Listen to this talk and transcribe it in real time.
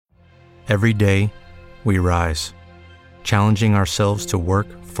Every day, we rise, challenging ourselves to work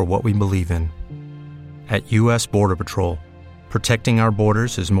for what we believe in. At U.S. Border Patrol, protecting our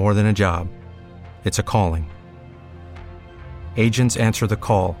borders is more than a job. It's a calling. Agents answer the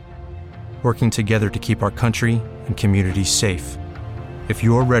call, working together to keep our country and communities safe. If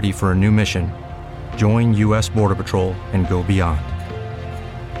you're ready for a new mission, join U.S. Border Patrol and go beyond.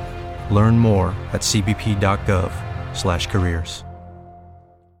 Learn more at cbp.gov/careers.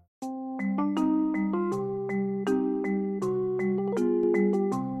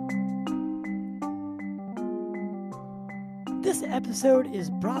 This episode is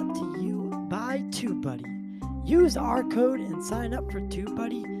brought to you by TubeBuddy. Use our code and sign up for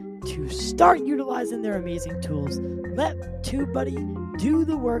TubeBuddy to start utilizing their amazing tools. Let TubeBuddy do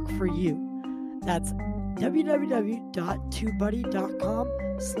the work for you. That's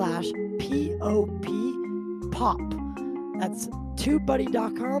www.tubebuddy.com/POP. That's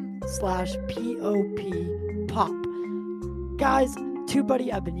tubebuddy.com/POP. Guys,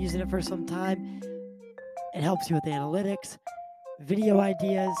 TubeBuddy, I've been using it for some time. It helps you with analytics, video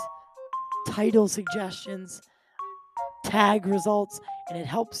ideas, title suggestions, tag results, and it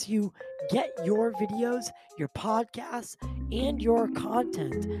helps you get your videos, your podcasts, and your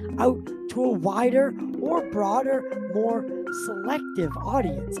content out to a wider or broader, more selective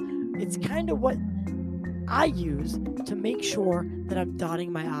audience. It's kind of what I use to make sure that I'm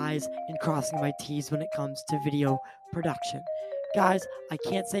dotting my I's and crossing my T's when it comes to video production. Guys, I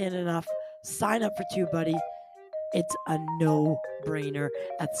can't say it enough. Sign up for TubeBuddy. It's a no-brainer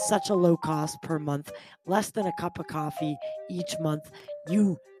at such a low cost per month, less than a cup of coffee each month.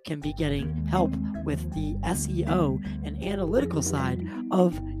 You can be getting help with the SEO and analytical side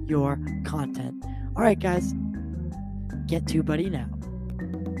of your content. All right, guys, get TubeBuddy now.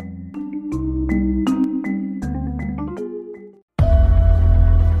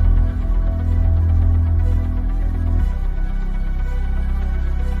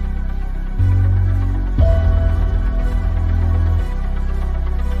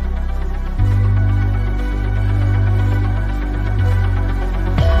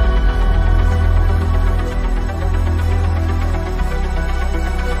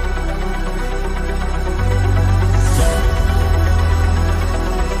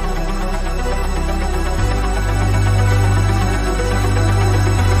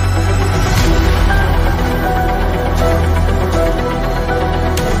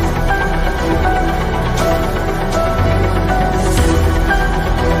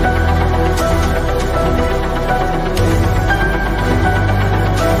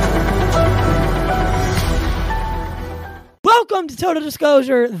 Welcome to Total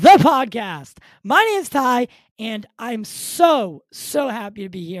Disclosure, the podcast. My name is Ty, and I'm so happy to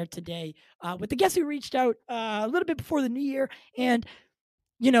be here today with the guest who reached out a little bit before the new year and,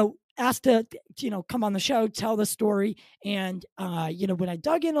 asked to, come on the show, tell the story. And, when I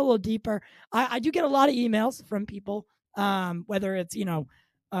dug in a little deeper, I do get a lot of emails from people, whether it's,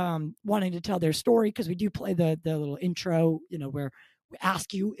 wanting to tell their story, because we do play the little intro, where we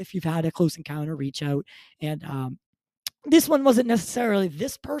ask you if you've had a close encounter, reach out. And, this one wasn't necessarily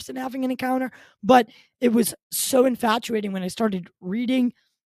this person having an encounter, but it was so infatuating when I started reading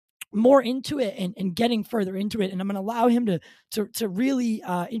more into it and getting further into it. And I'm going to allow him to really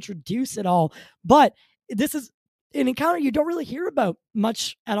introduce it all. But this is an encounter you don't really hear about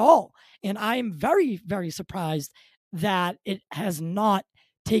much at all. And I am very, very surprised that it has not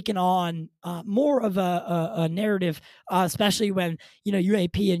taken on more of a narrative, especially when,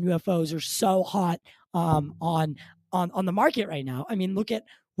 UAP and UFOs are so hot on the market right now. I mean, look at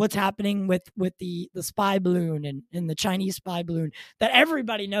what's happening with the spy balloon and the Chinese spy balloon that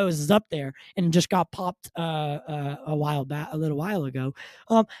everybody knows is up there and just got popped a little while ago.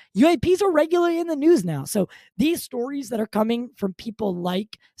 UAPs are regularly in the news now. So these stories that are coming from people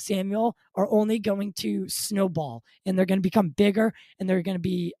like Samuel are only going to snowball, and they're going to become bigger, and they're going to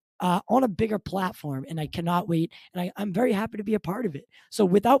be on a bigger platform, and I cannot wait. And I'm very happy to be a part of it. So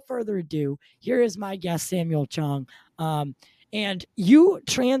without further ado, here is my guest, Samuel Chong. And you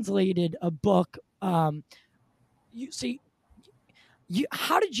translated a book. How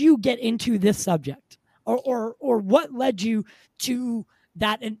did you get into this subject, or what led you to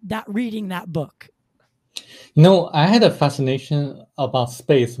that reading that book? I had a fascination about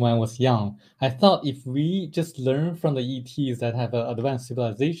space when I was young. I thought if we just learn from the ETs that have an advanced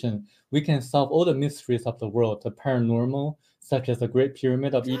civilization, we can solve all the mysteries of the world, the paranormal, such as the Great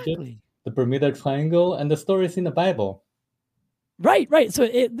Pyramid of Egypt, the Bermuda Triangle, and the stories in the Bible. Right. So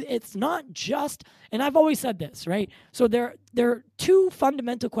it's not just, and I've always said this, right? So there are two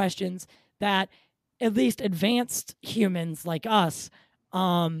fundamental questions that at least advanced humans like us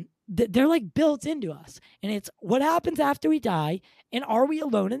they're like built into us. And it's what happens after we die, and are we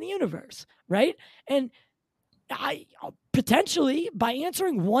alone in the universe, right? And I potentially, by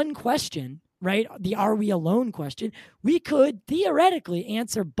answering one question, right, the are we alone question, we could theoretically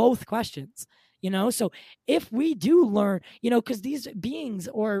answer both questions. So if we do learn, because these beings,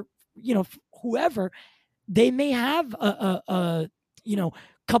 or whoever, they may have a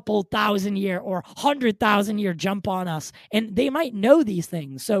couple thousand year or 100,000 year jump on us, and they might know these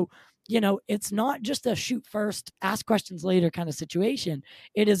things. So it's not just a shoot first, ask questions later kind of situation.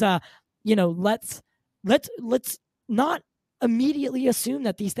 It is a let's not immediately assume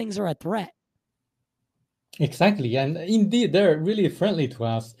that these things are a threat. Exactly, and indeed, they're really friendly to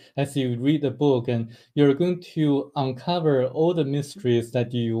us as you read the book, and you're going to uncover all the mysteries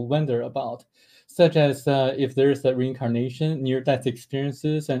that you wonder about, such as if there's a reincarnation, near-death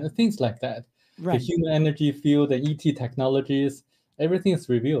experiences, and things like that. The Right. human energy field, the ET technologies, everything is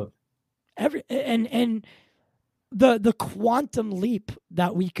revealed. And the quantum leap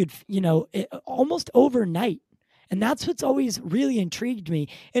that we could, almost overnight. And that's what's always really intrigued me.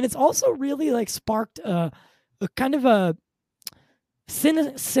 And it's also really like sparked a kind of a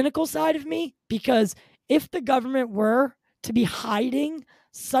cynical side of me, because if the government were to be hiding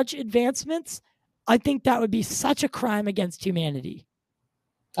such advancements, I think that would be such a crime against humanity.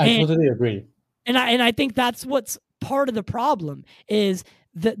 I totally agree. And I think that's what's part of the problem, is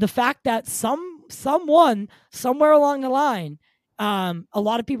the fact that someone somewhere along the line, a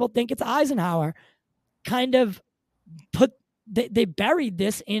lot of people think it's Eisenhower, kind of they buried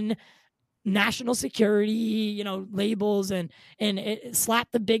this in national security, labels, and it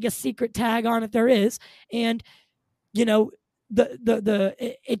slapped the biggest secret tag on it there is, and it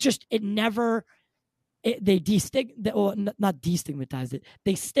never. They not destigmatized it.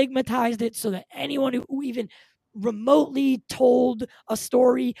 They stigmatized it so that anyone who even remotely told a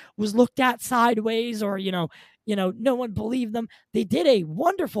story was looked at sideways, or no one believed them. They did a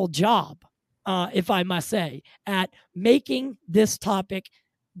wonderful job, if I must say, at making this topic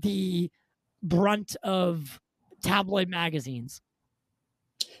the brunt of tabloid magazines.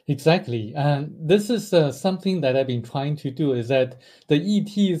 Exactly, and this is something that I've been trying to do, is that the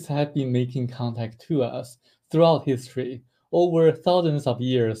ETs have been making contact to us throughout history, over thousands of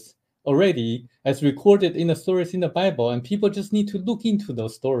years already, as recorded in the stories in the Bible, and people just need to look into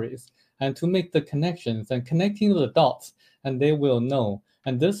those stories and to make the connections and connecting the dots, and they will know.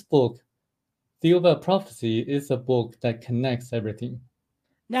 And this book, Thiaoouba Prophecy, is a book that connects everything.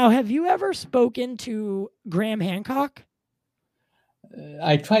 Now, have you ever spoken to Graham Hancock?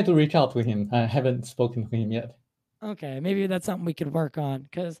 I tried to reach out to him. I haven't spoken to him yet. Okay, maybe that's something we could work on,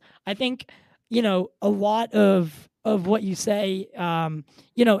 because I think a lot of what you say,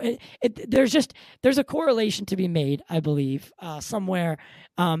 there's a correlation to be made, I believe, somewhere,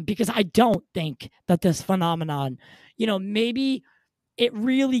 because I don't think that this phenomenon, maybe it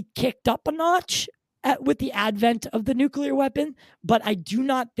really kicked up a notch with the advent of the nuclear weapon, but I do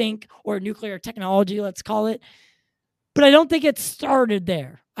not think, or nuclear technology, let's call it. But I don't think it started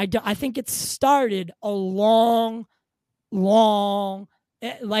there. I think it started a long,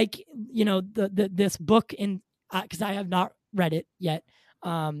 like this book in, because I have not read it yet,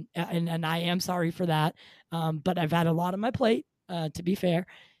 and I am sorry for that. But I've had a lot on my plate, to be fair,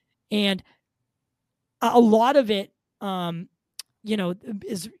 and a lot of it,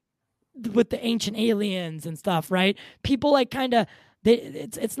 is with the ancient aliens and stuff, right? People like kind of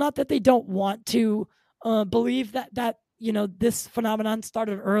it's not that they don't want to believe that this phenomenon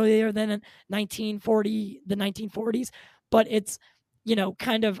started earlier than in the 1940s, but it's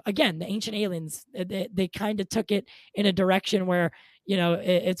kind of, again, the ancient aliens, they kind of took it in a direction where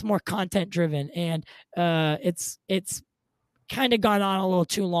it's more content driven, and it's kind of gone on a little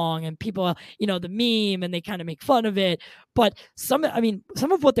too long, and people, the meme, and they kind of make fun of it. But some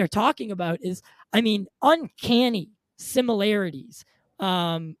of what they're talking about is, uncanny similarities,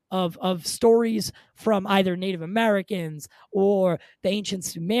 of stories from either Native Americans or the ancient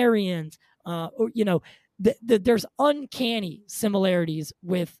Sumerians, or there's uncanny similarities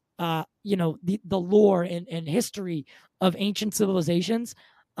with the lore and history of ancient civilizations,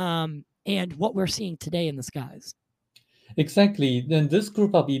 and what we're seeing today in the skies. Exactly. Then this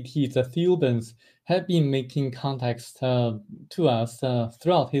group of ETs, the Theubans, have been making contacts to us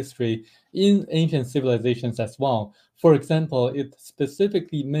throughout history in ancient civilizations as well. For example, it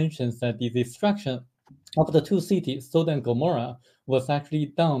specifically mentions that the destruction of the two cities, Sodom and Gomorrah, was actually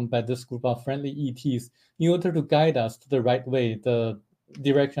done by this group of friendly ETs in order to guide us to the right way, the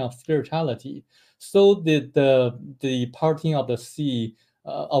direction of spirituality. So did the parting of the sea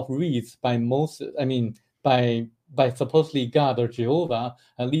of reeds by Moses. By by supposedly God or Jehovah,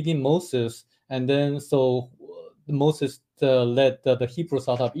 leading Moses, and then so Moses led the Hebrews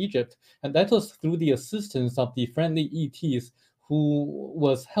out of Egypt, and that was through the assistance of the friendly ETs who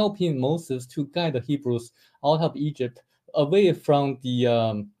was helping Moses to guide the Hebrews out of Egypt, away from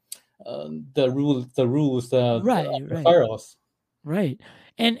the rules, Right, the right, pharaohs. right.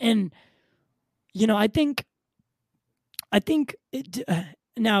 And you know, I think it,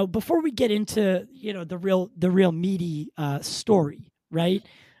 now before we get into the real meaty story, right?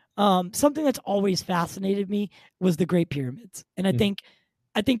 Something that's always fascinated me was the Great Pyramids, and I think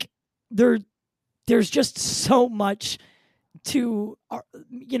there there's just so much to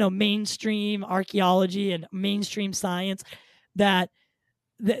mainstream archaeology and mainstream science that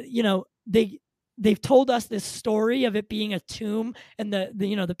they've told us this story of it being a tomb, and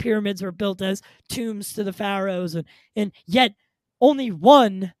the pyramids were built as tombs to the pharaohs, and yet only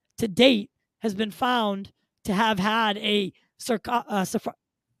one to date has been found to have had a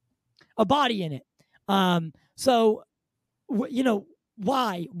body in it. So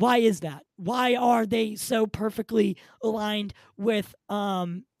why is that? Why are they so perfectly aligned with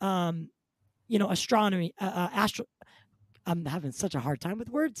astronomy, I'm having such a hard time with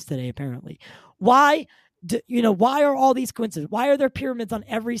words today, apparently. Why why are all these coincidences? Why are there pyramids on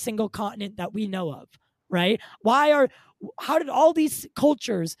every single continent that we know of? Right? How did all these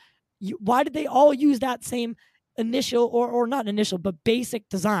cultures, why did they all use that same initial, or not initial, but basic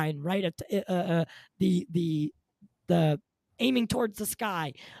design, right? The aiming towards the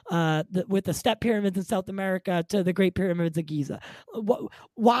sky, with the step pyramids in South America to the Great Pyramids of Giza.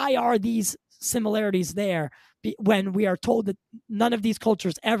 Why are these similarities there when we are told that none of these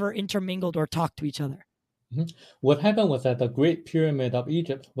cultures ever intermingled or talked to each other? What happened was that the Great Pyramid of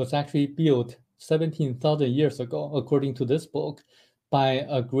Egypt was actually built 17,000 years ago, according to this book, by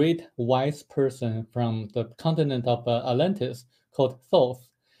a great wise person from the continent of Atlantis called Thoth.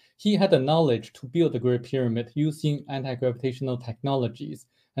 He had the knowledge to build the Great Pyramid using anti-gravitational technologies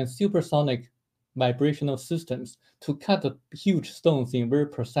and supersonic vibrational systems to cut the huge stones in a very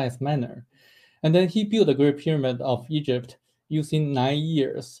precise manner. And then he built the Great Pyramid of Egypt using 9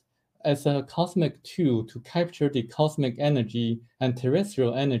 years as a cosmic tool to capture the cosmic energy and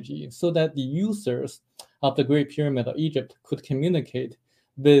terrestrial energy so that the users of the Great Pyramid of Egypt could communicate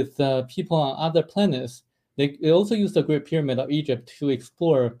with people on other planets. They also used the Great Pyramid of Egypt to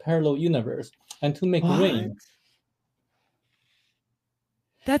explore parallel universe and to make rain.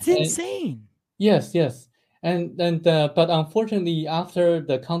 That's insane. Yes, yes. But unfortunately, after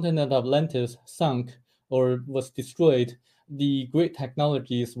the continent of Atlantis sunk or was destroyed, the great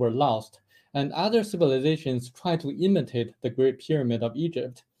technologies were lost, and other civilizations tried to imitate the Great Pyramid of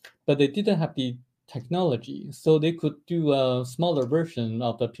Egypt, but they didn't have the technology, so they could do a smaller version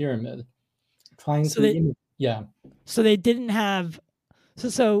of the pyramid, trying So to imitate. Yeah. So they didn't have.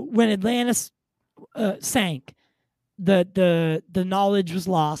 So when Atlantis sank, the knowledge was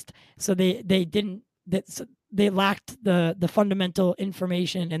lost. So they didn't that so they lacked the fundamental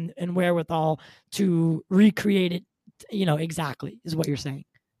information and wherewithal to recreate it. Exactly is what you're saying.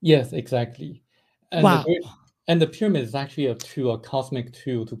 Yes, exactly. And the Wow. great and the pyramid is actually a tool, a cosmic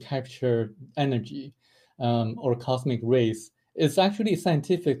tool to capture energy, or cosmic rays. It's actually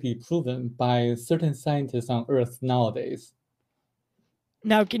scientifically proven by certain scientists on Earth nowadays.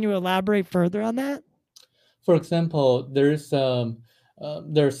 Now, can you elaborate further on that? For example, there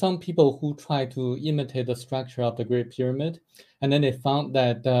are some people who try to imitate the structure of the Great Pyramid, and then they found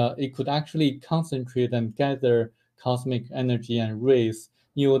that it could actually concentrate and gather cosmic energy and rays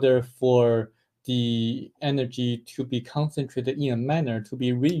in order for the energy to be concentrated in a manner to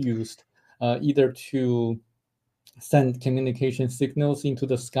be reused, either to send communication signals into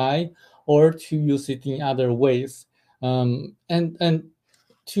the sky or to use it in other ways. And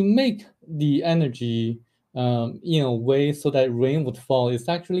to make the energy in a way so that rain would fall is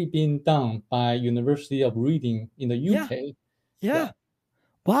actually being done by University of Reading in the UK. Yeah.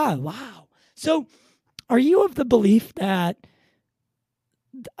 Wow. So, are you of the belief that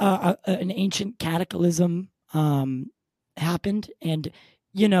an ancient cataclysm happened, and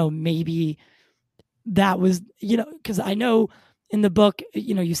maybe that was because I know in the book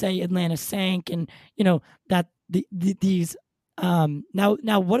you say Atlantis sank, and that these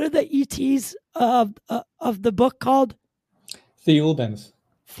now what are the ETs of the book called? Theobans.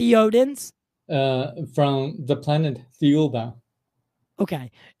 Theodins. From the planet Thiaoouba.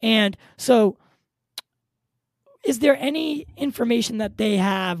 Okay, and so is there any information that they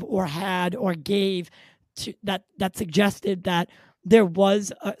have or had or gave to that suggested that there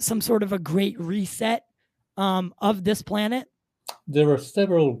was some sort of a great reset of this planet? There were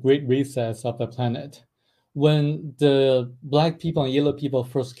several great resets of the planet. When the black people and yellow people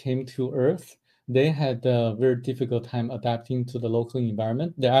first came to Earth, they had a very difficult time adapting to the local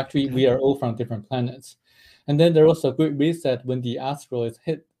environment. We are all from different planets. And then there was a great reset when the asteroids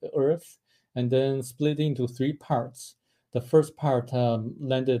hit Earth and then split into three parts. The first part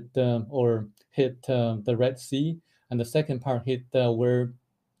landed or hit the Red Sea, and the second part hit where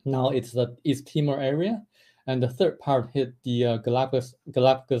now it's the East Timor area, and the third part hit the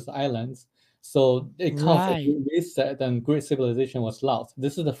Galapagos Islands. So it caused a great reset, and great civilization was lost.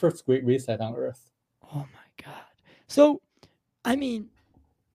 This is the first great reset on Earth. Oh my God. So, I mean,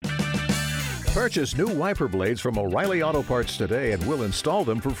 purchase new wiper blades from O'Reilly Auto Parts today and we'll install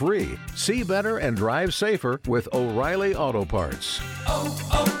them for free. See better and drive safer with O'Reilly Auto Parts.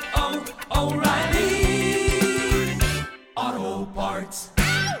 O'Reilly Auto Parts.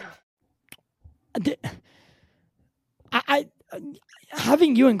 I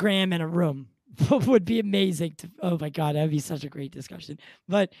having you and Graham in a room would be amazing. Oh my God, that'd be such a great discussion.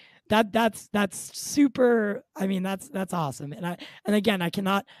 But that's super. I mean, that's awesome. And again, I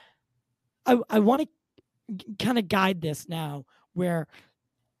cannot. I want to kind of guide this now. Where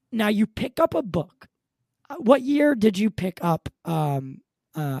now you pick up a book. What year did you pick up? Again,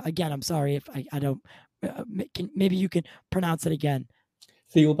 I'm sorry if I don't. Maybe you can pronounce it again.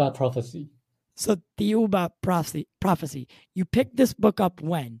 Thiaoouba prophecy. So Thiaoouba prophecy. You picked this book up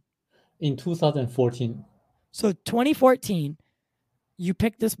when? In 2014. So 2014, you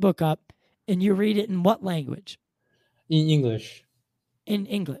picked this book up and you read it in what language? In English. In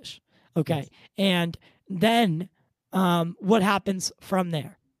English. Okay. Yes. And then what happens from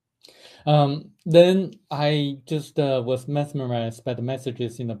there? Then I just was mesmerized by the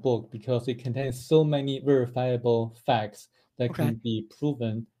messages in the book because it contains so many verifiable facts that can be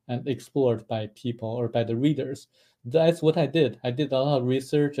proven and explored by people or by the readers. That's what I did. I did a lot of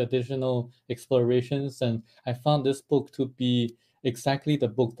research, additional explorations, and I found this book to be exactly the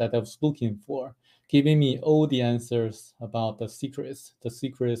book that I was looking for, giving me all the answers about the secrets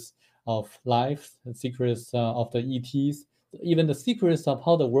of life, the secrets of the ETs, even the secrets of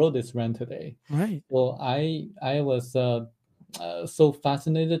how the world is run today. Right. So I was so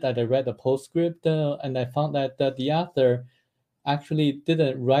fascinated that I read the postscript and I found that the author actually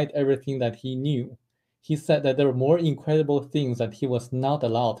didn't write everything that he knew. He said that there were more incredible things that he was not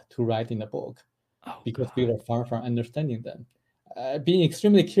allowed to write in the book because we were far from understanding them. Being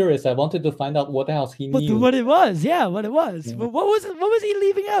extremely curious, I wanted to find out what else he knew. What it was, what it was. Yeah. What was he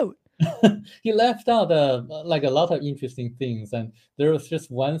leaving out? He left out like a lot of interesting things, and there was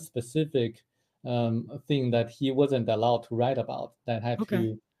just one specific thing that he wasn't allowed to write about that I had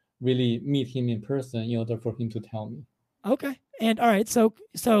to really meet him in person in order for him to tell me. Okay. And all right, so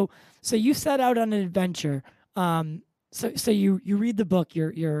you set out on an adventure. So you read the book.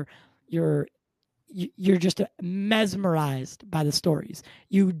 You're just mesmerized by the stories.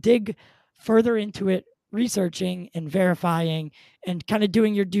 You dig further into it, researching and verifying and kind of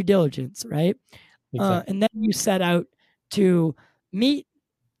doing your due diligence, right? Exactly. And then you set out to meet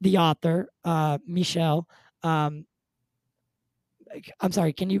the author, Michel. I'm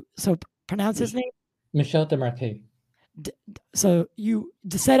sorry, can you pronounce his name? Michel Desmarquets. So you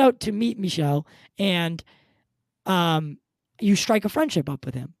set out to meet Michel, and you strike a friendship up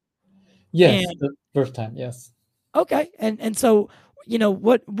with him. Yes, the first time, yes. Okay, and so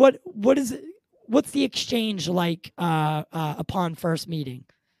what is it? What's the exchange like upon first meeting?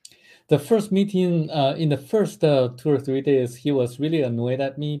 The first meeting, in the first 2 or 3 days, he was really annoyed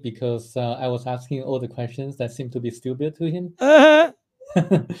at me because I was asking all the questions that seemed to be stupid to him.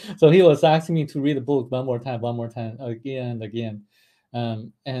 So he was asking me to read the book one more time, again and again.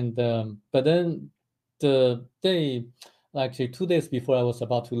 But then the day, actually 2 days before I was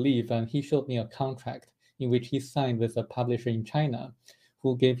about to leave, and he showed me a contract in which he signed with a publisher in China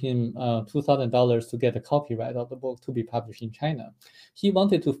who gave him $2,000 to get the copyright of the book to be published in China. He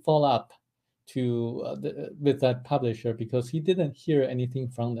wanted to follow up with that publisher because he didn't hear anything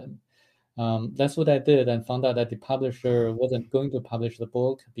from them. That's what I did, and found out that the publisher wasn't going to publish the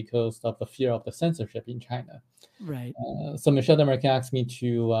book because of the fear of the censorship in China. Right. So Michel Desmarquets asked me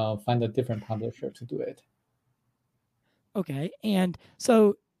to find a different publisher to do it. Okay, and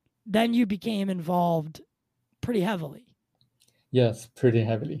so then you became involved pretty heavily. Yes, pretty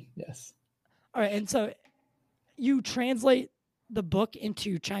heavily, yes. All right, and so you translate the book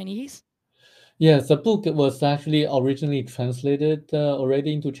into Chinese? Yes, the book was actually originally translated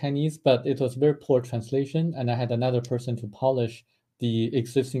already into Chinese, but it was very poor translation, and I had another person to polish the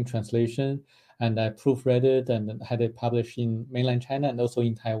existing translation, and I proofread it and had it published in mainland China and also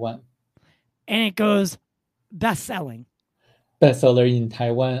in Taiwan. And it goes best-selling. Bestseller in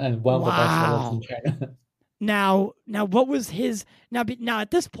Taiwan and one of the bestsellers in China. Now, what was his now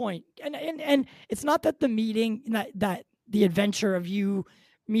at this point, and it's not that the meeting that the adventure of you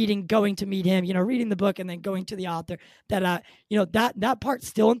going to meet him, reading the book and then going to the author, that that part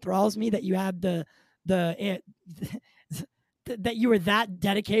still enthralls me, that you had the that you were that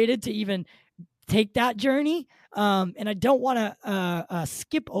dedicated to even take that journey. And I don't want to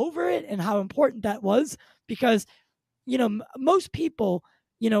skip over it and how important that was, because most people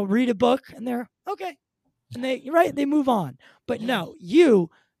read a book and they're okay, and they move on. But no, you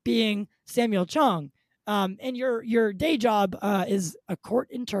being Samuel Chong, and your day job is a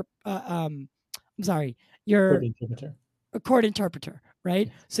I'm sorry, you're interpreter. a court interpreter, right?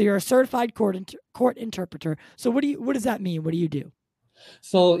 So you're a certified court interpreter. So what does that mean? What do you do?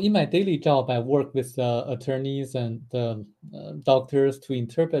 So in my daily job, I work with attorneys and doctors to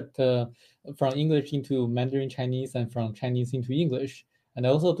interpret from English into Mandarin Chinese and from Chinese into English. And I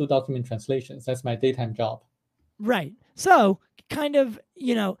also do document translations. That's my daytime job. Right. So kind of,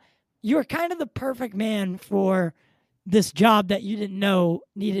 you're kind of the perfect man for this job that you didn't know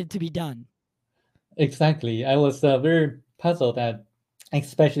needed to be done. Exactly. I was very puzzled at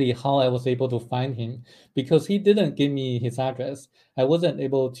especially how I was able to find him, because he didn't give me his address. I wasn't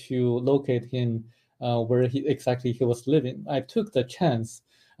able to locate him where exactly he was living. I took the chance,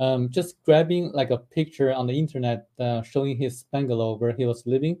 just grabbing like a picture on the internet showing his bungalow where he was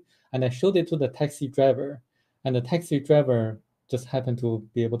living, and I showed it to the taxi driver, and the taxi driver just happened to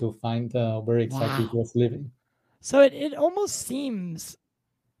be able to find where exactly he was living. So it almost seems,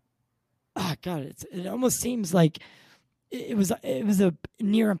 it almost seems like it was a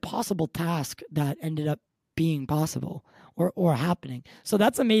near impossible task that ended up being possible or happening. So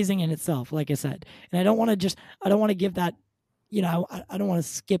that's amazing in itself, like I said. And I don't want to give that, I don't want to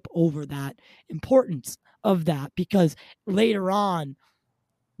skip over that importance of that, because later on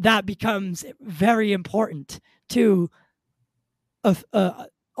that becomes very important to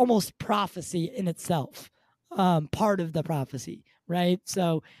almost prophecy in itself, part of the prophecy, right?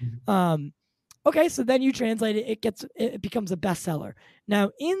 So okay, so then you translate it, it becomes a bestseller.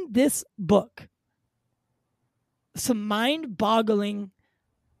 Now, in this book, some mind-boggling,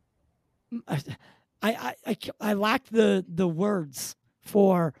 I lack the words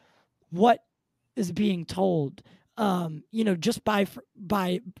for what is being told. Just by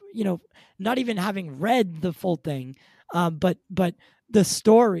not even having read the full thing, but the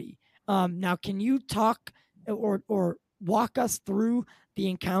story. Now, can you talk or walk us through the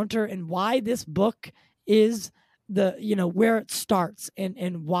encounter and why this book is where it starts,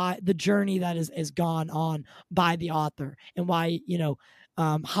 and why the journey that is gone on by the author, and why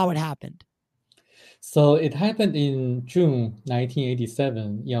how it happened? So it happened in June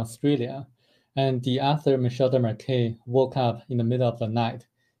 1987 in Australia, and the author Michel Desmarquets woke up in the middle of the night.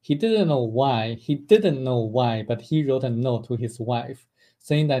 He didn't know why, but he wrote a note to his wife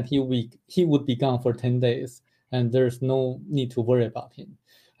saying that he would be gone for 10 days, and there's no need to worry about him.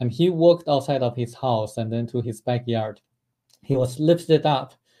 And he walked outside of his house and then to his backyard. He was lifted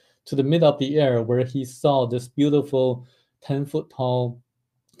up to the middle of the air, where he saw this beautiful 10-foot tall,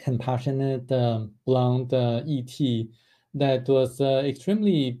 compassionate, blonde ET that was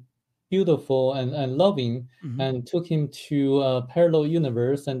extremely beautiful and loving, and took him to a parallel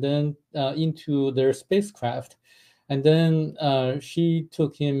universe and then into their spacecraft. And then she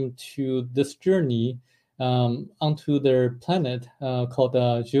took him to this journey onto their planet called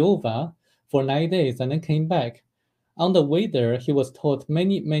Thiaoouba for 9 days, and then came back. On the way there, he was taught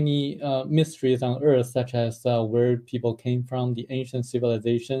many mysteries on Earth, such as where people came from, the ancient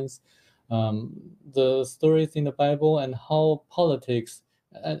civilizations, the stories in the Bible, and how politics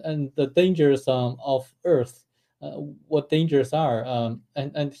and the dangers of Earth, what dangers are.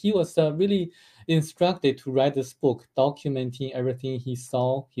 And he was really instructed to write this book, documenting everything he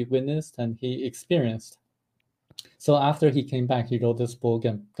saw, he witnessed, and he experienced. So after he came back, he wrote this book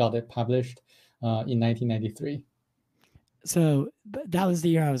and got it published in 1993. So that was the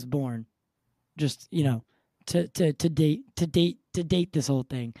year I was born. Just to date this whole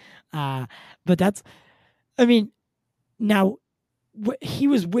thing. But that's, I mean, now he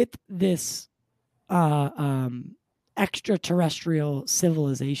was with this extraterrestrial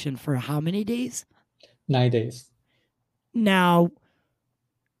civilization for how many days? 9 days. Now,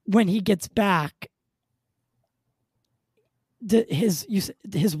 when he gets back, his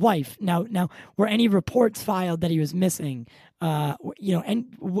wife, now were any reports filed that he was missing?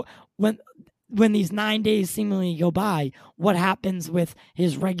 And when these 9 days seemingly go by, what happens with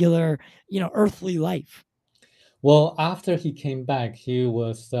his regular earthly life? Well, after he came back, he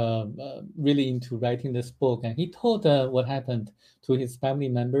was really into writing this book, and he told what happened to his family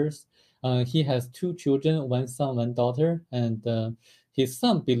members. He has two children, one son, one daughter, and his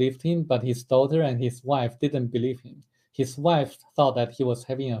son believed him, but his daughter and his wife didn't believe him. His wife thought that he was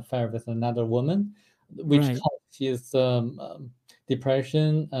having an affair with another woman, which Right. caused his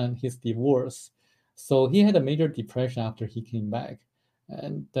depression and his divorce. So he had a major depression after he came back.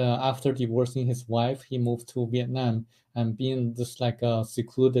 And after divorcing his wife, he moved to Vietnam and being just like a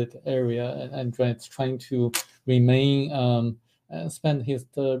secluded area and trying to remain and spend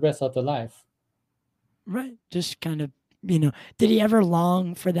the rest of the life. Right. Just kind of, did he ever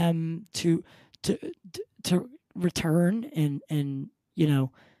long for them to return and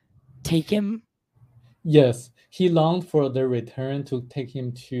take him? Yes, he longed for their return to take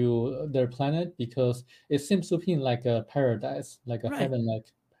him to their planet because it seems to him like a paradise, like a Right.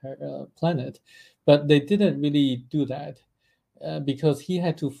 heaven-like planet. But they didn't really do that because he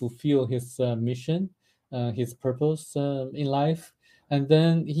had to fulfill his mission, his purpose in life. And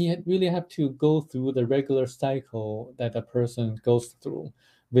then really had to go through the regular cycle that a person goes through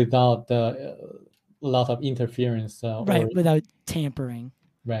without a lot of interference Right. or Without tampering.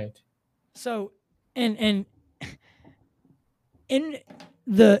 right. So, and in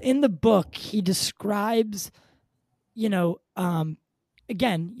the book, he describes,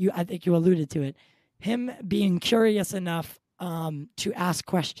 again, I think you alluded to it, him being curious enough to ask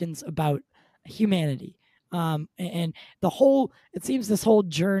questions about humanity, and it seems this whole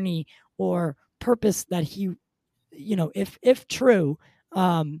journey or purpose that he, if true,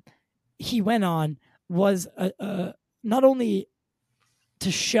 he went on was not only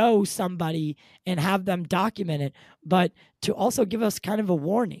to show somebody and have them document it, but to also give us kind of a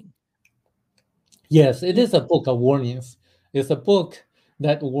warning. Yes, it is a book of warnings. It's a book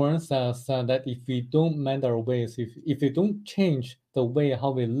that warns us that if we don't mend our ways, if we don't change the way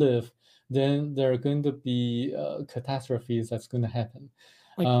how we live, then there are going to be catastrophes that's going to happen.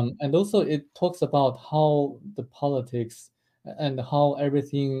 Like- And also, it talks about how the politics and how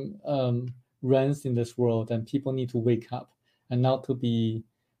everything runs in this world, and people need to wake up and not to be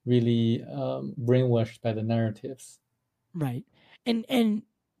really brainwashed by the narratives. Right. And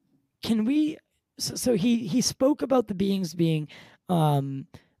can we, so he spoke about the beings being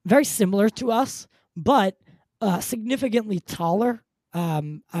very similar to us, but significantly taller,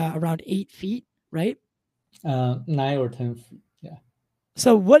 around 8 feet, right? 9 or 10 feet, yeah.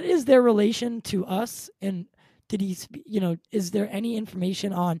 So what is their relation to us? And did he, is there any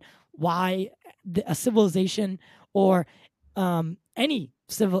information on why a civilization or any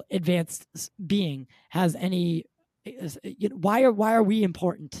civil advanced being has any, why are we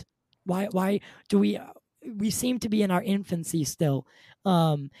important? Why do we seem to be in our infancy still?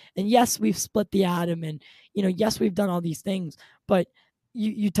 And yes, we've split the atom, and yes, we've done all these things, but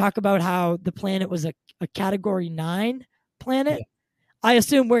you talk about how the planet was a category 9 planet. Yeah. I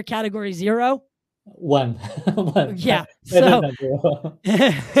assume we're category 0. 1. 1. Yeah, Better so than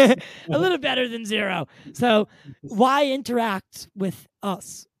 0. a little better than 0. So why interact with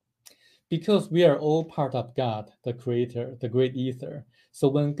us? Because we are all part of God, the creator, the great ether. So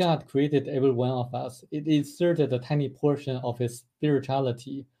when God created every one of us, it inserted a tiny portion of his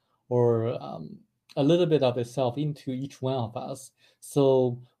spirituality or a little bit of itself into each one of us.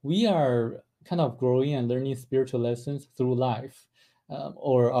 So we are kind of growing and learning spiritual lessons through life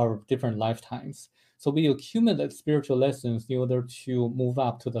or our different lifetimes. So we accumulate spiritual lessons in order to move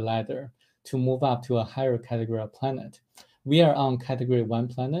up to the ladder, to move up to a higher category of planet. We are on category 1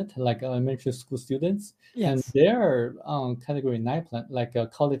 planet, like elementary school students, and Yes. they are on category 9 planet, like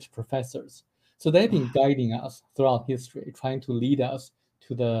college professors. So they've been guiding us throughout history, trying to lead us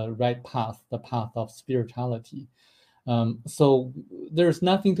to the right path, the path of spirituality. So there's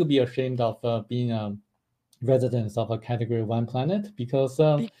nothing to be ashamed of being residents of a category 1 planet because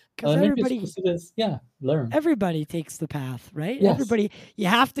elementary school students, learn. Everybody takes the path, right? Yes. Everybody, you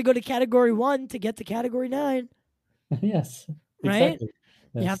have to go to category 1 to get to category 9. Yes, right? exactly.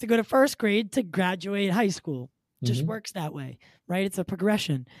 You have to go to first grade to graduate high school. It just works that way, right? It's a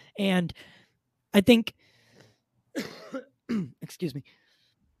progression. And I think, excuse me.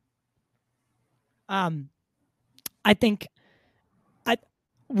 I think,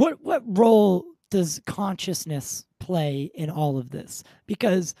 what role does consciousness play in all of this?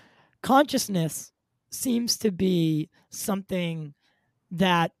 Because consciousness seems to be something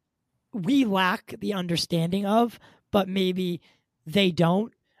that we lack the understanding of, but maybe they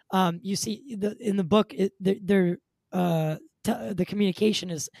don't. You see, in the book, the communication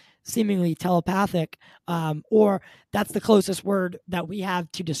is seemingly telepathic, or that's the closest word that we have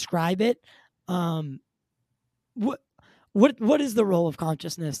to describe it. What is the role of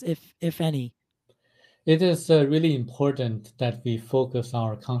consciousness, if any? It is really important that we focus on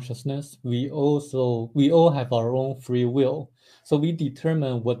our consciousness. We all have our own free will, so we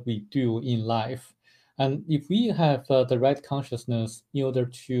determine what we do in life. And if we have the right consciousness in order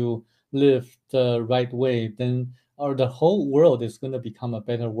to live the right way, then the whole world is going to become a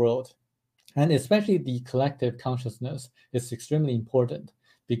better world. And especially the collective consciousness is extremely important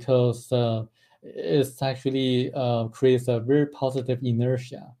because it actually creates a very positive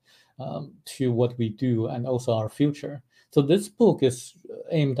inertia to what we do and also our future. So this book is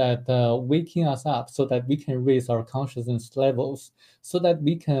aimed at waking us up so that we can raise our consciousness levels, so that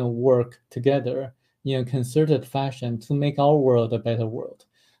we can work together in a concerted fashion to make our world a better world.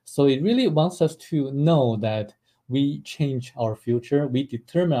 So it really wants us to know that we change our future, we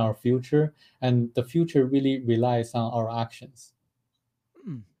determine our future, and the future really relies on our actions.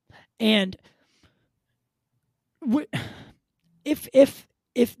 And if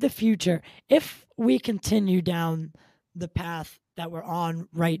the future, if we continue down the path that we're on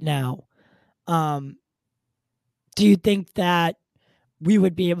right now, do you think that we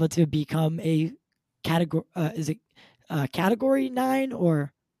would be able to become a category? Is it category 9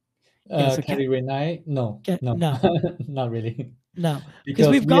 or Category 9? No, no, no, not really. no, because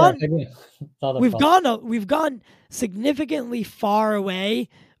Because we are having a lot of problems. we've gone significantly far away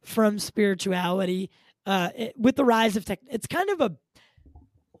from spirituality with the rise of tech. It's kind of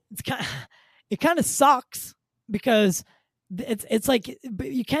it kind of sucks because it's like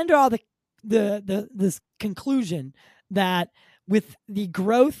you can draw this conclusion that with the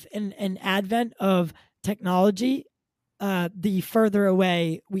growth and advent of technology, the further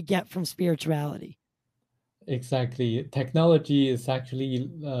away we get from spirituality. Exactly. Technology is actually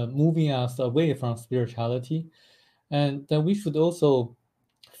moving us away from spirituality. And then we should also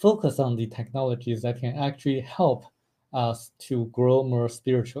focus on the technologies that can actually help us to grow more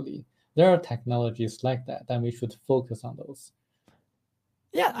spiritually. There are technologies like that, and we should focus on those.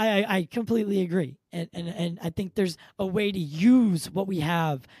 Yeah, I completely agree. And I think there's a way to use what we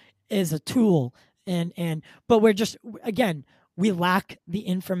have as a tool but we're just, again, we lack the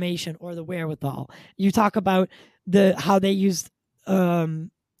information or the wherewithal. You talk about how they used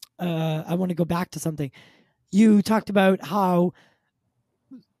I want to go back to something. You talked about how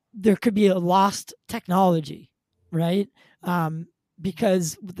there could be a lost technology, right?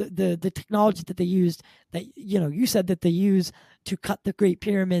 Because the technology that they used, that you said that they use to cut the Great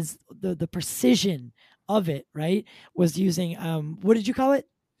Pyramids, the precision of it, right, was using what did you call it?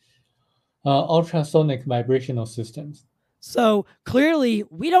 Ultrasonic vibrational systems. So clearly,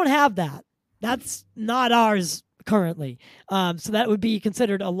 we don't have that. That's not ours currently. So that would be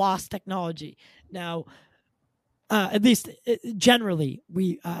considered a lost technology. Now, at least generally,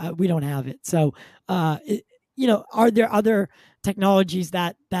 we don't have it. So, are there other technologies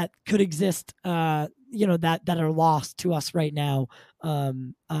that could exist? That are lost to us right now.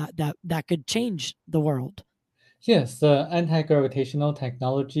 That could change the world. Yes, anti-gravitational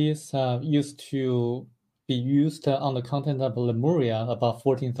technologies used to be used on the continent of Lemuria about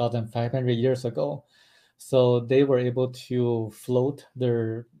 14,500 years ago. So they were able to float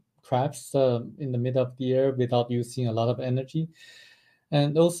their crafts in the middle of the air without using a lot of energy.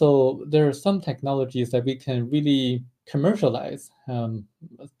 And also, there are some technologies that we can really commercialize,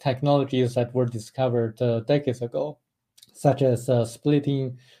 technologies that were discovered decades ago, such as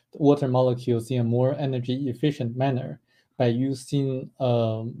splitting water molecules in a more energy efficient manner by using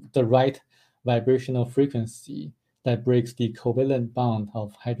the right vibrational frequency that breaks the covalent bond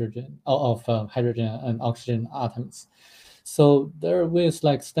of hydrogen and oxygen atoms. So there are ways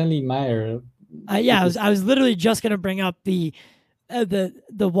like Stanley Meyer. I was literally just going to bring up the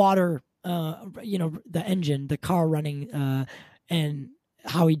water, the engine, the car running, and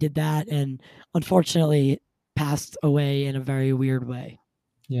how he did that, and unfortunately passed away in a very weird way.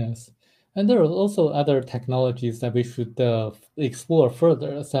 Yes. And there are also other technologies that we should explore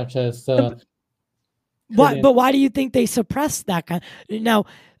further, such as why do you think they suppressed that kind? Now,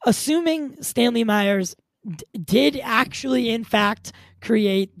 assuming Stanley Myers did actually, in fact,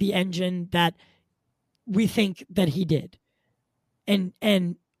 create the engine that we think that he did, and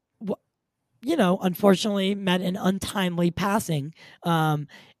unfortunately met an untimely passing,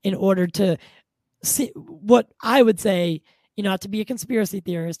 in order to see what I would say, not to be a conspiracy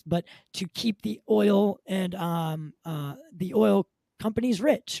theorist, but to keep the oil and the oil companies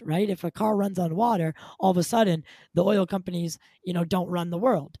rich, right? If a car runs on water, all of a sudden the oil companies, don't run the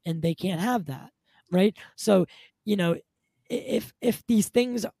world, and they can't have that, right? So, if these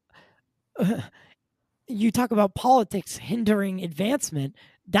things, you talk about politics hindering advancement,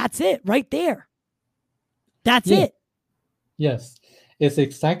 that's it right there. That's it. Yes. is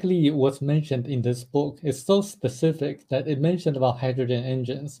exactly what's mentioned in this book. It's so specific that it mentioned about hydrogen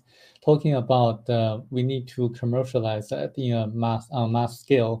engines, talking about we need to commercialize that in a mass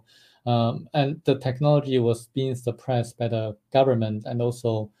scale. And the technology was being suppressed by the government and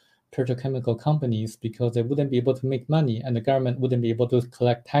also petrochemical companies because they wouldn't be able to make money and the government wouldn't be able to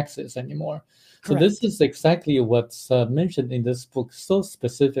collect taxes anymore. So this Correct. is exactly what's mentioned in this book, so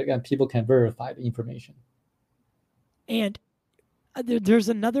specific, and people can verify the information. And there's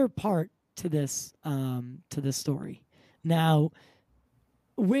another part to this story. Now,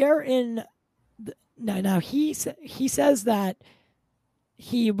 where in now he says that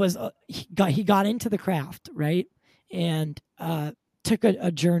he was he got into the craft, right, and took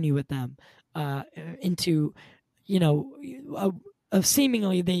a journey with them into, you know, a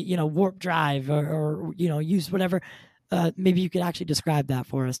seemingly they, you know, warp drive or you know, use whatever. Maybe you could actually describe that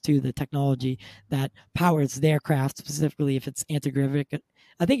for us too, the technology that powers their craft, specifically if it's anti-gravity.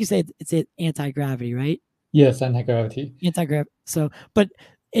 I think you said it's anti-gravity, right? Yes, anti-gravity. Anti-gravity. So, but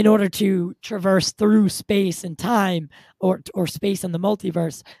in order to traverse through space and time, or space and the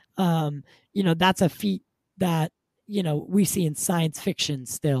multiverse, you know, that's a feat that, you know, we see in science fiction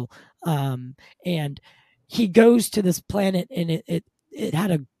still. And he goes to this planet, and it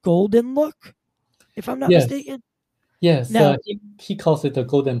had a golden look, if I'm not Yes. mistaken. Yes, Now, he calls it the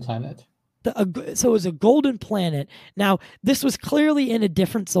golden planet. So it was a golden planet. Now, this was clearly in a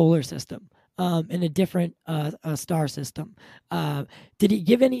different solar system, in a different star system. Did he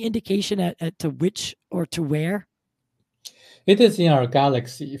give any indication at to which or to where? It is in our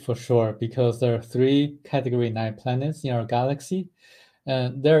galaxy for sure, because there are 3 Category 9 planets in our galaxy,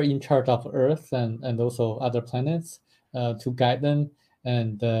 and they're in charge of Earth and also other planets to guide them.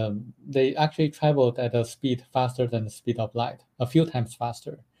 And they actually traveled at a speed faster than the speed of light, a few times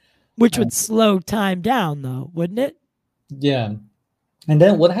faster. Which would slow time down, though, wouldn't it? Yeah. And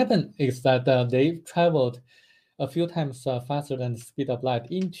then what happened is that they traveled a few times faster than the speed of light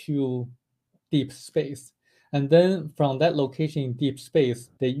into deep space. And then from that location in deep space,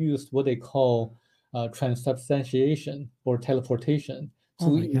 they used what they call transubstantiation or teleportation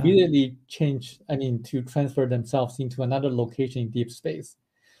to immediately to transfer themselves into another location in deep space.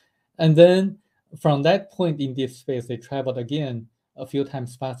 And then from that point in deep space, they traveled again a few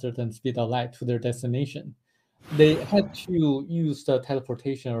times faster than the speed of light to their destination. They had to use the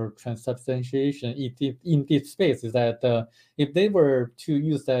teleportation or transubstantiation in deep space. Is that if they were to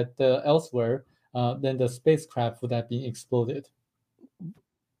use that elsewhere, then the spacecraft would have been exploded.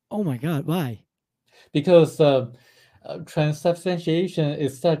 Oh my God! Why? Because transubstantiation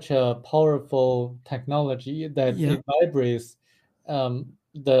is such a powerful technology that it vibrates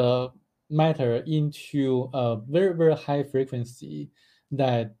the matter into a very, very high frequency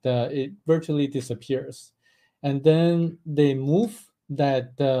that it virtually disappears. And then they move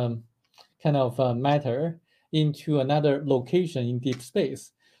that kind of matter into another location in deep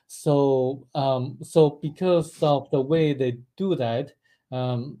space. So, so because of the way they do that,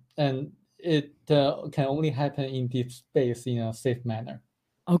 and it can only happen in deep space in a safe manner.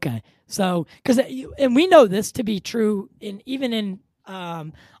 Okay, so and we know this to be true even in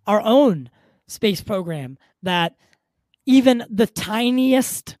our own space program, that even the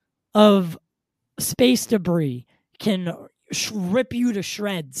tiniest of space debris can rip you to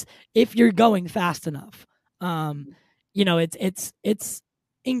shreds if you're going fast enough. You know, it's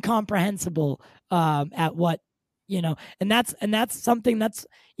incomprehensible at what, you know, and that's something that's,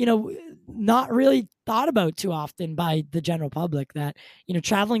 you know, not really thought about too often by the general public, that, you know,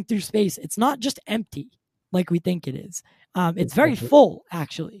 traveling through space, it's not just empty like we think it is. It's very full,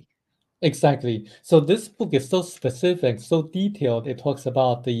 actually. Exactly. So this book is so specific, so detailed. It talks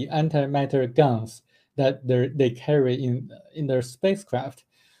about the antimatter guns that they carry in their spacecraft.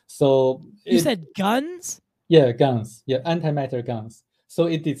 So you said guns? Yeah, guns. Yeah, antimatter guns. So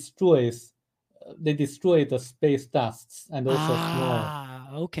it destroys. They destroy the space dusts and also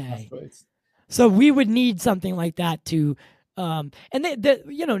small asteroids. So we would need something like that to, and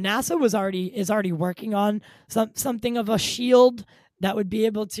you know, NASA is already working on something of a shield that would be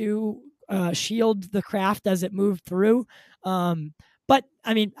able to shield the craft as it moved through. But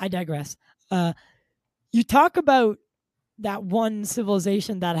I mean, I digress. You talk about that one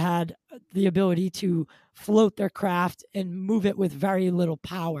civilization that had the ability to float their craft and move it with very little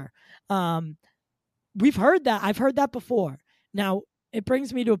power. We've heard that. I've heard that before. Now, it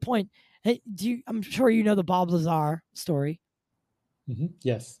brings me to a point. Hey, I'm sure you know the Bob Lazar story. Mm-hmm.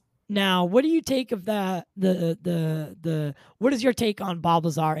 Yes. Now, what do you take of what is your take on Bob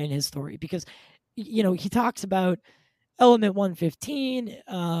Lazar and his story? Because, you know, he talks about element 115,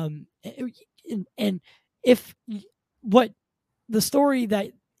 and if what the story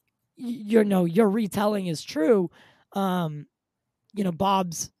that your retelling is true,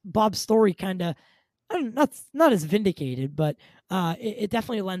 Bob's story kind of not as vindicated, but it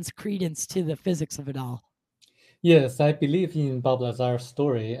definitely lends credence to the physics of it all. Yes, I believe in Bob Lazar's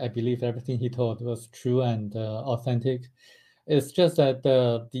story. I believe everything he told was true and authentic. It's just that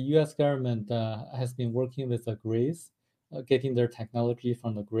the U.S. government has been working with the Greys, getting their technology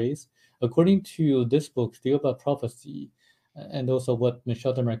from the Greys. According to this book, Thiaoouba Prophecy, and also what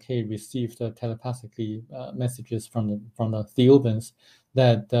Michel Desmarquets received telepathically messages from the Thiaoubans,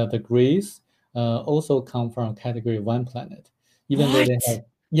 that the Greys also come from Category 1 planet, even though they What? have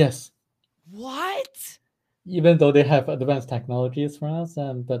yes, What? even though they have advanced technologies from us,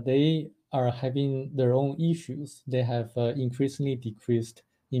 but they are having their own issues. They have increasingly decreased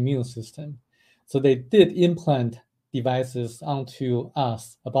immune system. So they did implant devices onto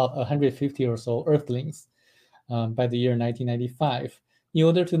us, about 150 or so Earthlings, by the year 1995, in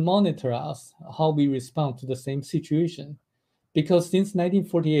order to monitor us, how we respond to the same situation. Because since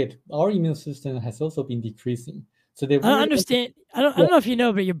 1948, our immune system has also been decreasing. So they I don't really understand. I don't know if you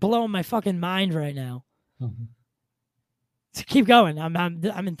know, but you're blowing my fucking mind right now. Mhm. So keep going. I'm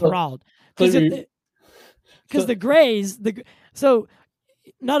enthralled So because you- because so- the Greys so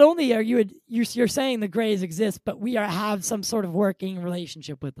not only are you're saying the Greys exist, but we have some sort of working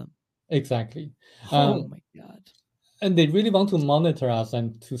relationship with them. exactly. Oh my god. And they really want to monitor us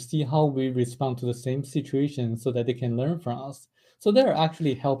and to see how we respond to the same situation so that they can learn from us. So they're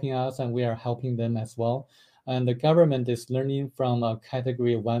actually helping us and we are helping them as well. And the government is learning from a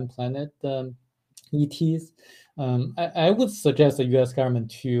Category 1 planet, ETs. I would suggest the US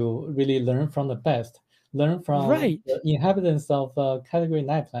government to really learn from the best, learn from Right. the inhabitants of Category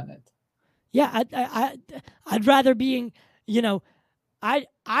 9 planet. Yeah, I'd rather being,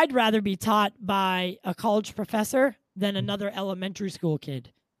 I'd rather be taught by a college professor than another elementary school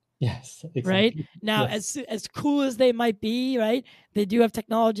kid. Yes, Right exactly. now, Yes. as cool as they might be, right? They do have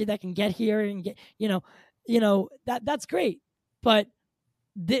technology that can get here and get, that's great. But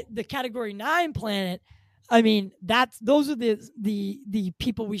the Category 9 planet, I mean, those are the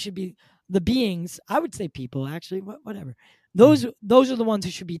people we should be, the beings. I would say people, actually, whatever. Those are the ones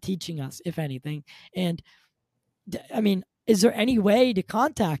who should be teaching us, if anything. And I mean, is there any way to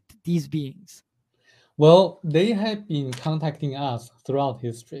contact these beings? Well, they have been contacting us throughout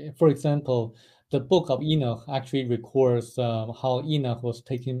history. For example, the Book of Enoch actually records how Enoch was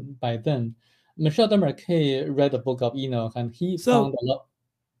taken by them. Michel Desmarquets read the Book of Enoch and he So, found a lot.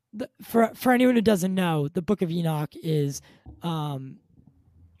 for anyone who doesn't know, the Book of Enoch is, um,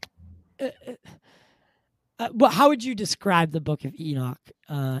 well, how would you describe the Book of Enoch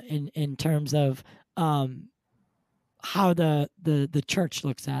in terms of how the church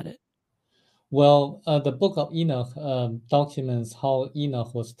looks at it? Well, the Book of Enoch documents how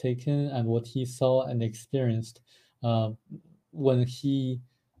Enoch was taken and what he saw and experienced uh, when he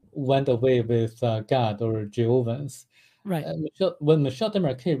went away with God or Jehovah's. Right. When Michel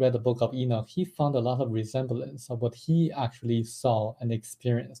Desmarquets read the Book of Enoch, he found a lot of resemblance of what he actually saw and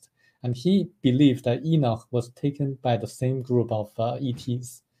experienced. And he believed that Enoch was taken by the same group of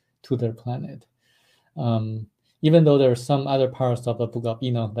ETs to their planet. Um, Even though there are some other parts of the Book of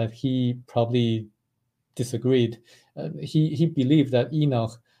Enoch that he probably disagreed, he believed that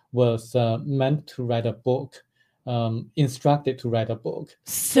Enoch was meant to write a book, instructed to write a book.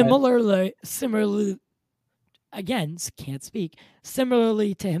 Similarly, again, can't speak.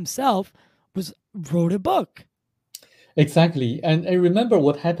 Similarly to himself, wrote a book. Exactly. And I remember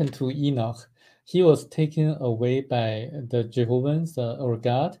what happened to Enoch. He was taken away by the Jehovah's or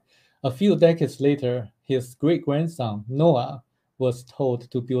God. A few decades later, his great grandson, Noah, was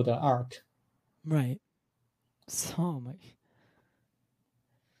told to build an ark. Right. So my.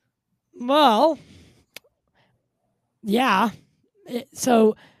 Well, yeah.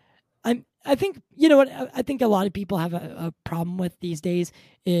 So I think, you know what, I think a lot of people have a problem with these days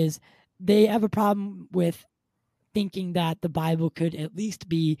is they have a problem with thinking that the Bible could at least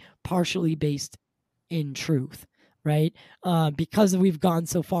be partially based in truth, right? Because we've gone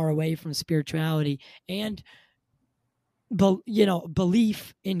so far away from spirituality and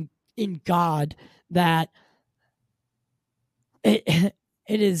belief in God, that it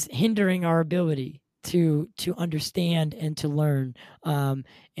it is hindering our ability to understand and to learn,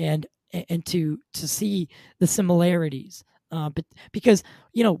 and to see the similarities, but because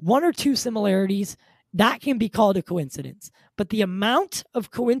one or two similarities, that can be called a coincidence, but the amount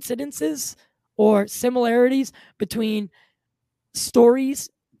of coincidences or similarities between stories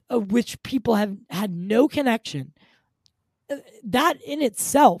of which people have had no connection, that in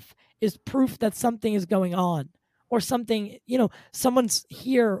itself is proof that something is going on or something, someone's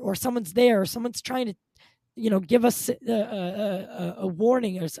here or someone's there, or someone's trying to, give us a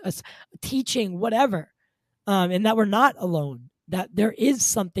warning or a teaching, whatever, and that we're not alone, that there is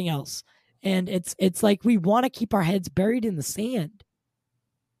something else. And it's like we want to keep our heads buried in the sand.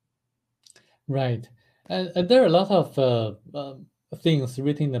 Right. And there are a lot of things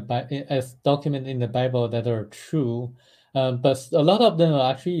written in as documented in the Bible that are true, but a lot of them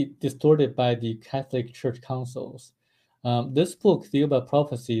are actually distorted by the Catholic Church councils. This book, Thiaoouba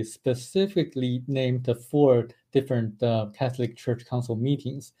Prophecy, specifically named the 4 different Catholic Church Council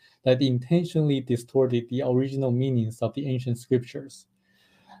meetings that intentionally distorted the original meanings of the ancient scriptures.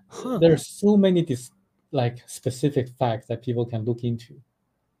 There are so many specific facts that people can look into.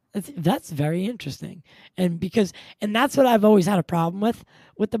 That's very interesting. And that's what I've always had a problem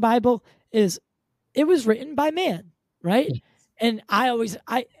with the Bible, is it was written by man, right? Yes. And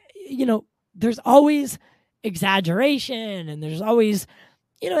there's always exaggeration, and there's always,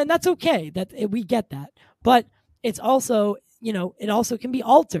 and that's okay, we get that. But it's also, it also can be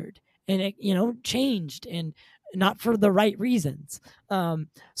altered, and it, changed, and not for the right reasons.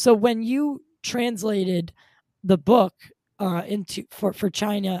 So when you translated the book into for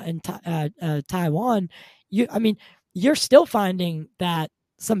China and Taiwan, you're still finding that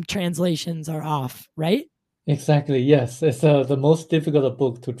some translations are off, right? Exactly. Yes, it's the most difficult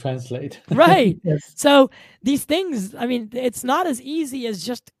book to translate. Right. Yes. So these things, it's not as easy as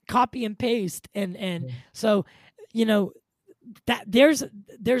just copy and paste, and so that there's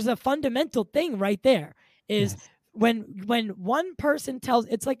a fundamental thing right there, is Yes. when one person tells,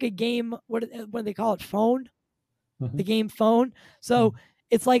 it's like a game, what they call it, phone, the game phone. So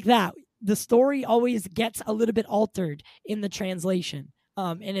it's like that. The story always gets a little bit altered in the translation.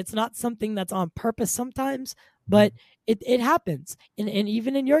 And it's not something that's on purpose sometimes, but it happens. And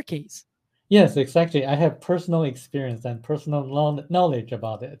even in your case. Yes, exactly. I have personal experience and personal knowledge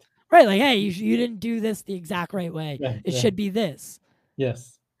about it. Right. Like, hey, you didn't do this the exact right way. Right, It right. should be this.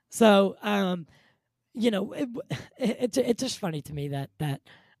 Yes. So, it's just funny to me that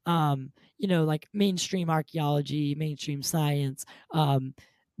like mainstream archaeology, mainstream science,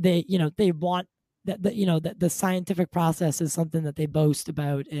 they want that the scientific process is something that they boast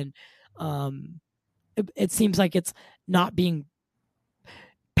about, and it seems like it's not being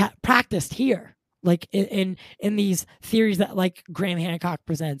practiced here, like in these theories that like Graham Hancock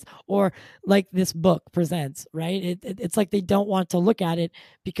presents, or like this book presents, right? It's like they don't want to look at it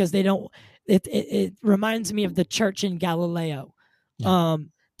because they don't. It reminds me of the church in Galileo. Yeah.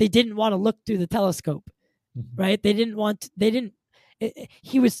 They didn't want to look through the telescope, right? They didn't want.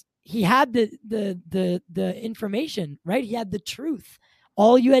 He had the information, right? He had the truth.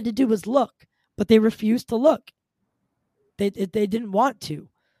 All you had to do was look, but they refused to look. They didn't want to.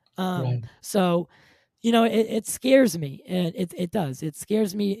 Right. So, it scares me, and it does. It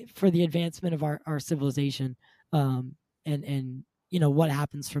scares me for the advancement of our civilization, and what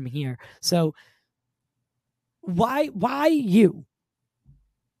happens from here. So, why you?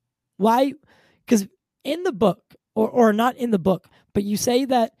 Why? Because in the book, or not in the book, but you say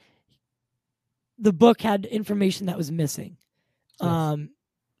that the book had information that was missing, Yes.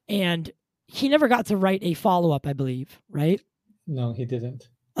 and he never got to write a follow-up, I believe, right? No, he didn't.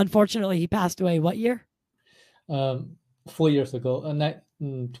 Unfortunately, he passed away what year? 4 years ago,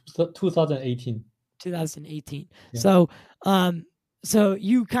 2018. 2018. Yeah. So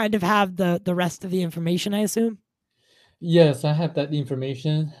you kind of have the rest of the information, I assume? Yes, I have that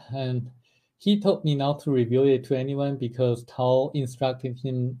information, and he told me not to reveal it to anyone because Tao instructed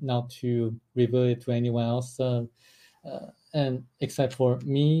him not to reveal it to anyone else, and except for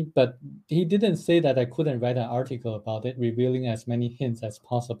me. But he didn't say that I couldn't write an article about it, revealing as many hints as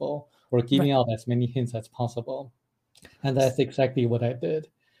possible, or giving out as many hints as possible. And that's exactly what I did.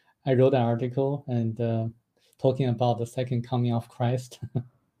 I wrote an article and talking about the second coming of Christ,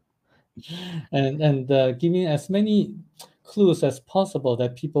 and giving as many clues as possible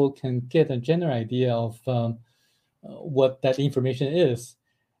that people can get a general idea of what that information is.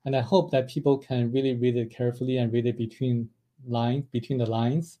 And I hope that people can really read it carefully and read it between the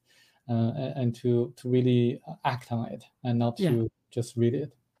lines, and to really act on it, and not to just read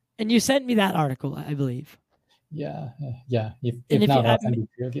it. And you sent me that article, I believe. Yeah. If not, I'll send it to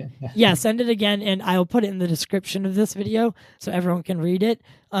you again. Yeah, send it again, and I'll put it in the description of this video so everyone can read it.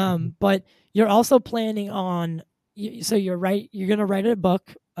 But you're also planning on, so you're going to write a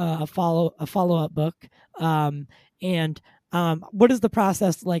book, a follow-up book. And what is the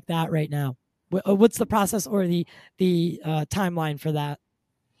process like that right now? What's the process or the timeline for that?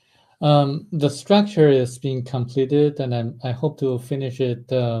 The structure is being completed, and I hope to finish it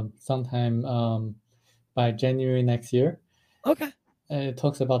sometime by January next year. Okay. And it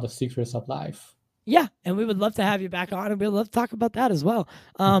talks about the secrets of life. Yeah, and we would love to have you back on, and we'd love to talk about that as well.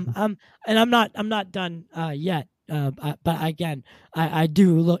 And I'm not done yet. But again, I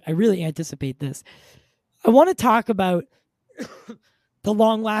really anticipate this. I want to talk about the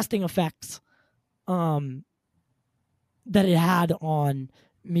long-lasting effects that it had on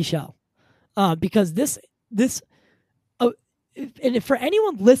Michel, because this and for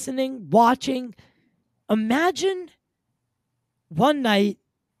anyone listening, watching, imagine one night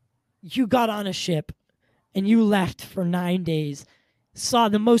you got on a ship and you left for 9 days, saw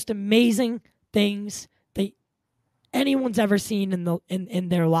the most amazing things that anyone's ever seen in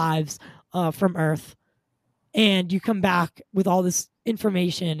their lives from Earth, and you come back with all this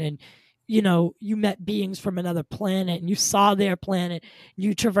information, and you met beings from another planet, and you saw their planet,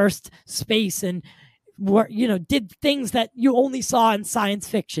 you traversed space, and did things that you only saw in science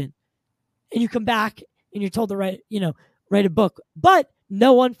fiction, and you come back and you're told to write a book, but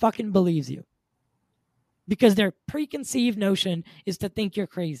no one fucking believes you because their preconceived notion is to think you're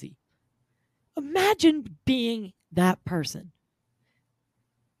crazy. Imagine being that person,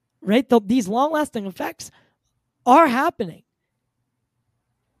 right? These long-lasting effects are happening.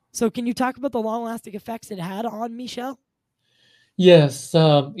 So can you talk about the long-lasting effects it had on Michel? Yes,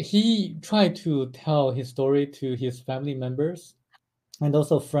 he tried to tell his story to his family members and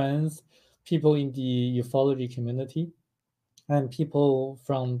also friends, people in the ufology community, and people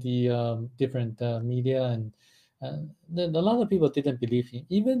from the different media, and a lot of people didn't believe him.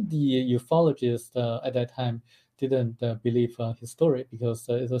 Even the ufologists at that time didn't believe his story because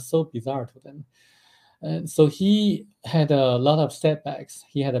it was so bizarre to them. And so he had a lot of setbacks.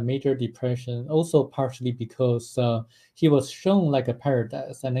 He had a major depression, also partially because he was shown like a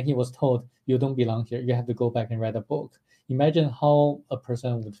paradise, and then he was told, "You don't belong here. You have to go back and write a book." Imagine how a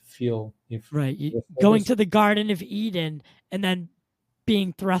person would feel if going to the Garden of Eden and then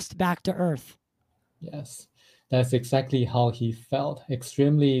being thrust back to Earth. Yes, that's exactly how he felt.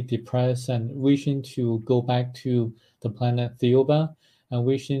 Extremely depressed and wishing to go back to the planet Thiaoouba, and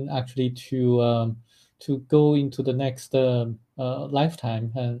wishing actually to go into the next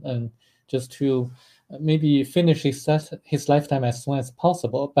lifetime, and just to maybe finish his lifetime as soon as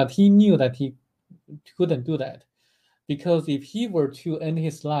possible. But he knew that he couldn't do that, because if he were to end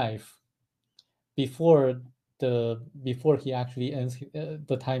his life before he actually ends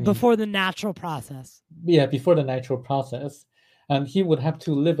the timing, before the natural process, before the natural process, and he would have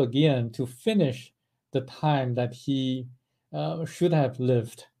to live again to finish the time that he should have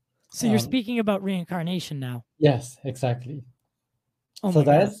lived. So you're speaking about reincarnation now. Yes, exactly. Oh so my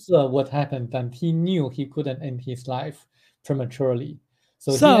God. that's what happened, and he knew he couldn't end his life prematurely.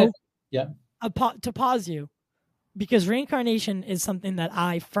 So to pause you, because reincarnation is something that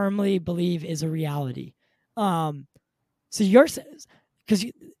I firmly believe is a reality. So you're, because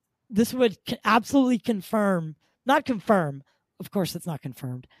this would absolutely not confirm, of course it's not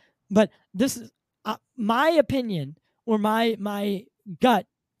confirmed, but this is my opinion, or my gut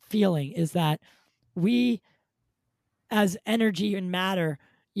feeling is that we, as energy and matter,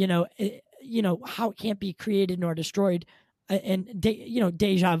 how it can't be created nor destroyed, and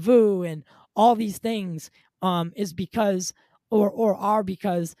deja vu and all these things is because or are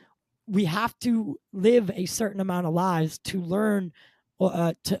because we have to live a certain amount of lives to learn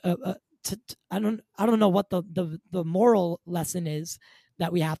I don't know what the moral lesson is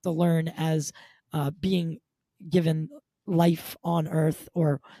that we have to learn as being given life on Earth,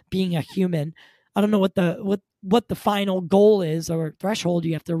 or being a human. I don't know what the final goal is, or threshold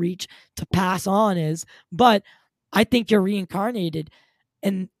you have to reach to pass on is, but I think you're reincarnated,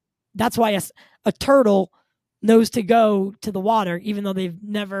 and that's why a turtle knows to go to the water, even though they've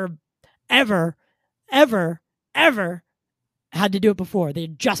never, ever, ever, ever had to do it before. They're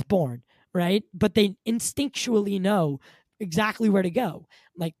just born, right? But they instinctually know exactly where to go.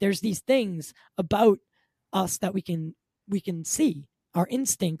 Like, there's these things about us that we can see, our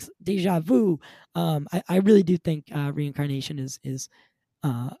instincts, deja vu. I really do think reincarnation is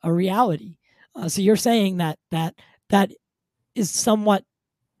a reality. So you're saying that is somewhat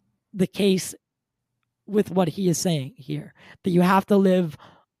the case with what he is saying here, that you have to live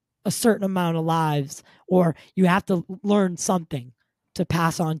a certain amount of lives, or you have to learn something to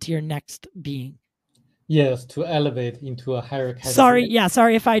pass on to your next being. Yes, to elevate into a higher category.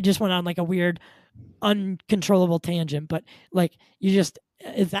 Sorry if I just went on like a weird, uncontrollable tangent, but like you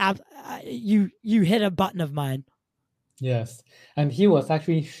hit a button of mine. Yes, and he was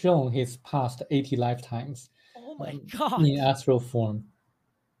actually shown his past 80 lifetimes. Oh my God! In astral form.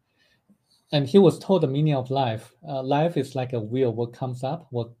 And he was told the meaning of life. Life is like a wheel. What comes up,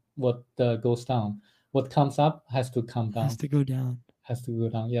 what goes down. what comes up has to come down. Has to go down. Has to go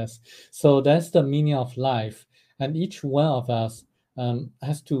down, yes. So that's the meaning of life. And each one of us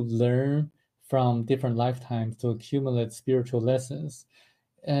has to learn from different lifetimes to accumulate spiritual lessons.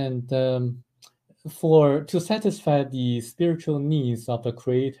 And to satisfy the spiritual needs of the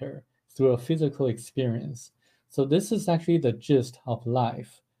creator through a physical experience. So this is actually the gist of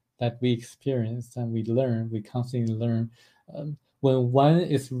life that we experience and we learn, we constantly learn. When one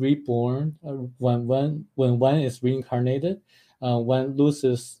is reborn, when one is reincarnated, one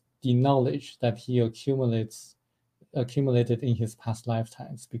loses the knowledge that he accumulated in his past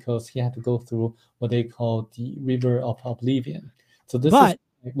lifetimes because he had to go through what they call the river of oblivion. So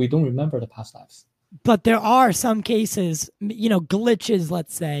we don't remember the past lives. But there are some cases, glitches,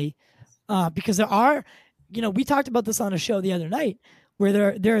 let's say, because there are, we talked about this on a show the other night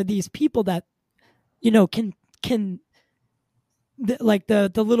where there are these people that, can like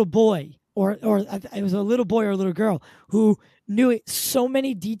the little boy or it was a little boy or a little girl who knew so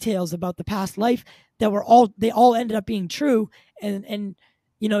many details about the past life that they all ended up being true. And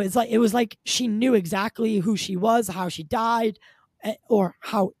it was like she knew exactly who she was, how she died, or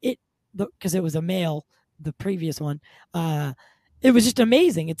how because it was a male, the previous one. It was just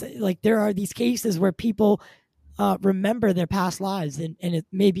amazing. It's like there are these cases where people remember their past lives, and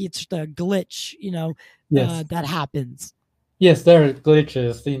maybe it's just a glitch, Yes. that happens. Yes, there are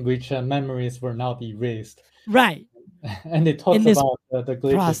glitches in which memories were not erased. Right. And it talks about the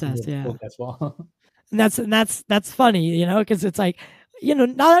glitches process, in the book as well. And that's funny, because it's like,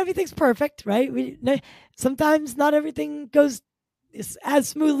 not everything's perfect, right? Sometimes not everything goes as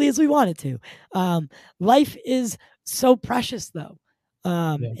smoothly as we want it to. Life is so precious, though,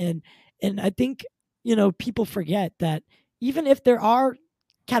 and I think people forget that even if there are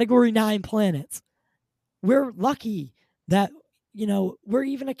Category 9 planets, we're lucky that we're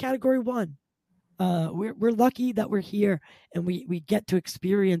even a Category 1. We're lucky that we're here and we get to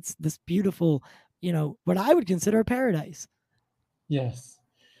experience this beautiful, what I would consider a paradise. Yes.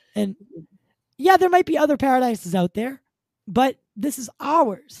 And yeah, there might be other paradises out there, but this is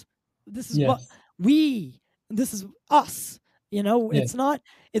ours. This is this is us. It's not,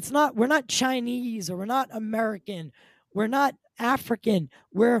 we're not Chinese or we're not American. We're not African.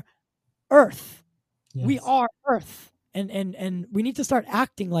 We're Earth. Yes. We are Earth. And we need to start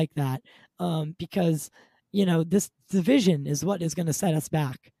acting like that, because, this division is what is going to set us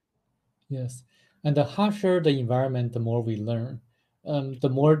back. Yes. And the harsher the environment, the more we learn. The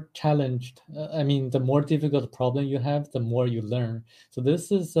more challenged, the more difficult problem you have, the more you learn. So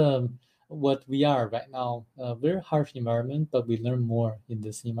this is what we are right now. A very harsh environment, but we learn more in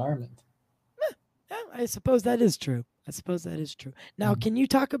this environment. Yeah, I suppose that is true. Now, can you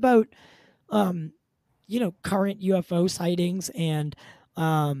talk about, current UFO sightings and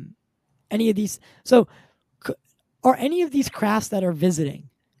any of these? So, are any of these crafts that are visiting?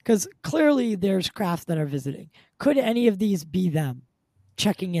 Because clearly there's crafts that are visiting. Could any of these be them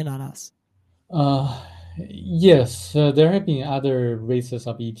checking in on us? Yes, there have been other races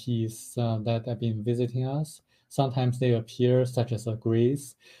of ETs that have been visiting us. Sometimes they appear, such as the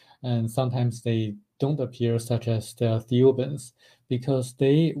Greys, and sometimes they don't appear, such as the Thiaoubans, because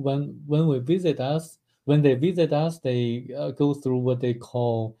when they visit us, they go through what they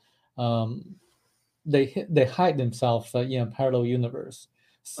call they hide themselves in a parallel universe,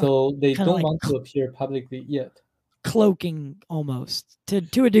 so they don't want to appear publicly yet. Cloaking, almost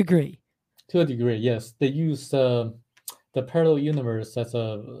to a degree. To a degree, yes, they use the parallel universe as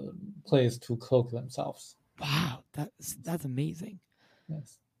a place to cloak themselves. Wow, that's amazing.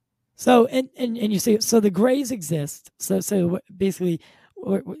 Yes. So and you say, so the Greys exist. So basically,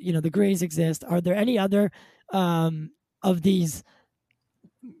 the Greys exist. Are there any other of these?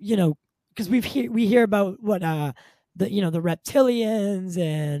 Because we hear about what the reptilians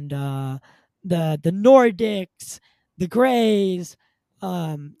and the Nordics, the Greys,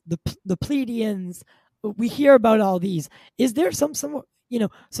 the Pleiadians. We hear about all these. Is there some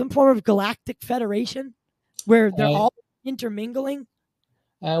form of galactic federation where they're all intermingling?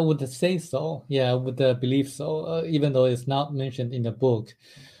 I would say so. Yeah, I would believe so, even though it's not mentioned in the book.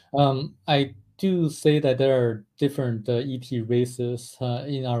 I do say that there are different ET races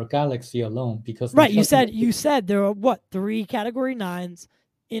in our galaxy alone, because right. You said there are 3 Category 9s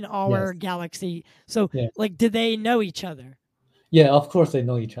in our galaxy. So do they know each other? Yeah, of course they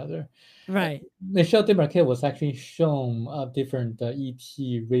know each other. Right. Michel Desmarquets was actually shown different ET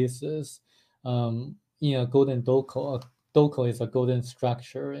races in a golden doko. A doko is a golden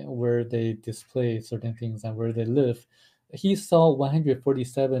structure where they display certain things and where they live. He saw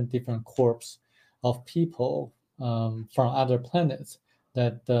 147 different corpses of people from other planets,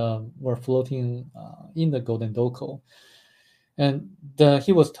 that were floating in the Golden Doko. And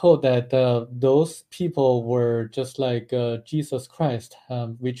he was told that those people were just like Jesus Christ,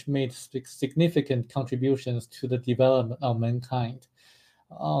 which made significant contributions to the development of mankind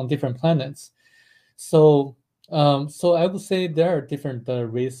on different planets. So, so I would say there are different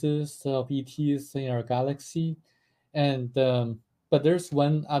races of ETs in our galaxy, and but there's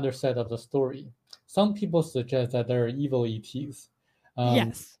one other side of the story. Some people suggest that there are evil ETs.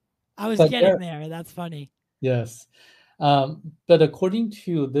 Yes, I was But getting there. That's funny. yes. But according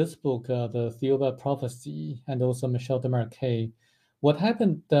to this book, the Thiaoouba Prophecy, and also Michel Desmarquets, what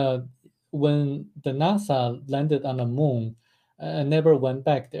happened when the NASA landed on the moon and never went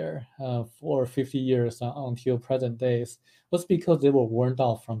back there for 50 years until present days was because they were warned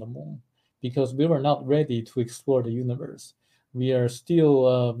off from the moon, because we were not ready to explore the universe. We are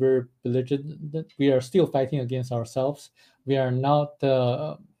still very belligerent. We are still fighting against ourselves. We are not,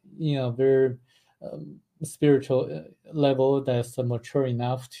 very spiritual level that's mature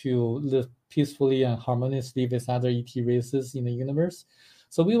enough to live peacefully and harmoniously with other ET races in the universe.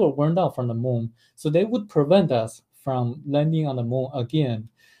 So we were warned off from the moon. So they would prevent us from landing on the moon again.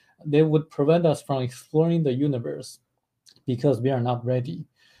 They would prevent us from exploring the universe because we are not ready.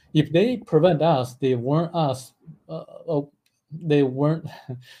 If they prevent us, they warn us. They weren't.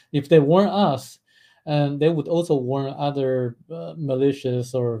 If they warn us, and they would also warn other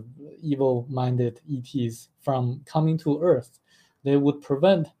malicious or evil-minded ETs from coming to Earth. They would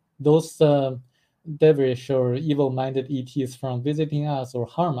prevent those devilish or evil-minded ETs from visiting us or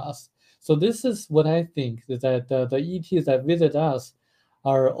harm us. So this is what I think, is that the ETs that visit us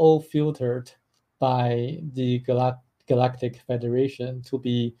are all filtered by the Galactic Federation to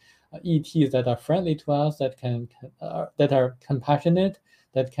be ETs that are friendly to us, that are compassionate,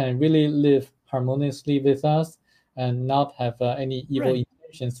 that can really live harmoniously with us and not have any evil Right.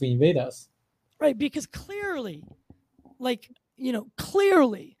 intentions to invade us. Right, because clearly,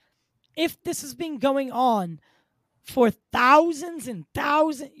 clearly, if this has been going on for thousands and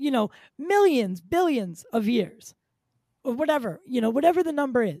thousands, millions, billions of years, or whatever, whatever the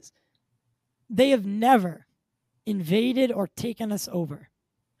number is, they have never invaded or taken us over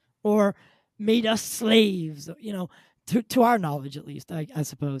or made us slaves, to our knowledge, at least, I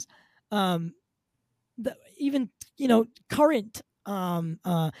suppose. Even, current,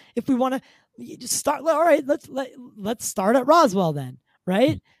 if we want to start, all right, let's start at Roswell then,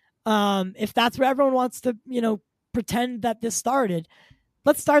 right? If that's where everyone wants to, pretend that this started,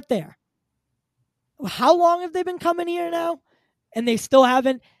 let's start there. How long have they been coming here now? And they still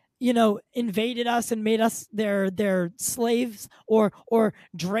haven't, invaded us and made us their slaves or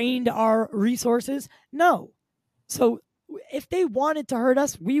drained our resources? No. So if they wanted to hurt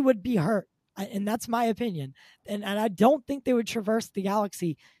us, we would be hurt. And that's my opinion. And I don't think they would traverse the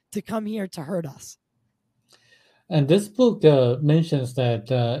galaxy to come here to hurt us. And this book mentions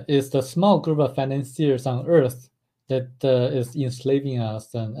that it's the small group of financiers on Earth that is enslaving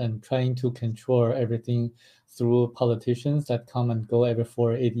us and trying to control everything through politicians that come and go every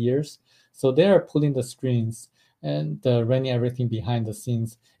 4 or 8 years. So they are pulling the strings and running everything behind the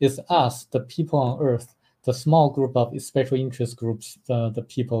scenes. It's us, the people on Earth, the small group of special interest groups, the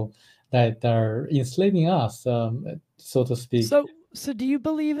people that are enslaving us, so to speak. So do you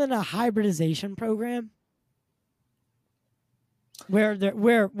believe in a hybridization program where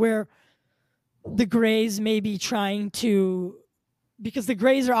the Greys may be trying to, because the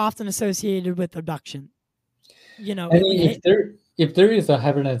Greys are often associated with abduction? If there is a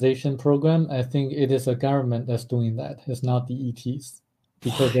hybridization program, I think it is a government that's doing that. It's not the ETs.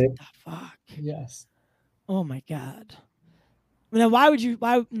 Because what the fuck? Yes. Oh my God. Now,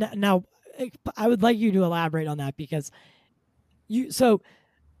 now, I would like you to elaborate on that, because so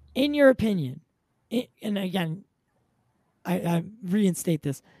in your opinion, and again, I reinstate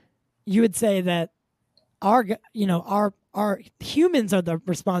this, you would say that our humans are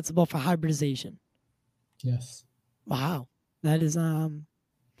responsible for hybridization. Yes. Wow. That is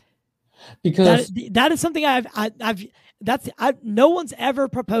because that is something no one's ever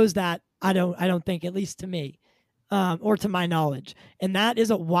proposed that. I don't think, at least to me, or to my knowledge. And that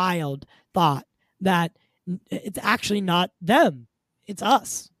is a wild thought, that it's actually not them, it's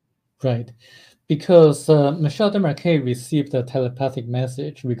us. Right. Because Michel Desmarquets received a telepathic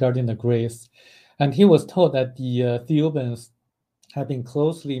message regarding the Greys, and he was told that the Thiaoubans have been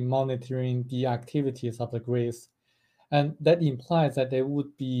closely monitoring the activities of the Greys, and that implies that they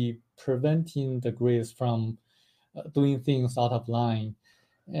would be preventing the Greys from doing things out of line.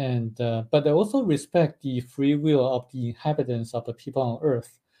 And but they also respect the free will of the inhabitants of the people on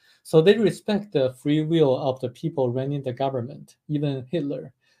Earth. So they respect the free will of the people running the government, even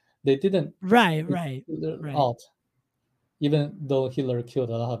Hitler. They didn't Right, kick right, Hitler right. out, even though Hitler killed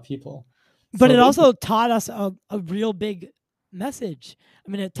a lot of people. But So it they, also taught us a real big message. I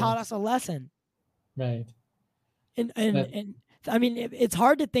mean, it taught yes, us a lesson. right. That, And I mean, it's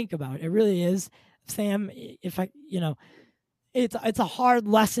hard to think about. It really is, Sam. If I, it's a hard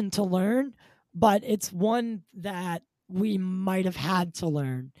lesson to learn, but it's one that we might have had to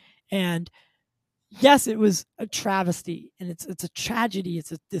learn. And yes, it was a travesty, and it's a tragedy.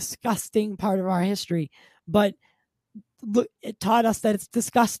 It's a disgusting part of our history. But look, it taught us that it's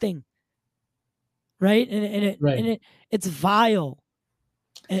disgusting, right? right. It's vile,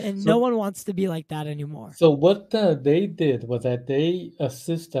 and no So one wants to be like that anymore. So what they did was that they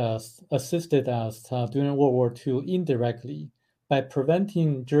assisted us during World War II indirectly by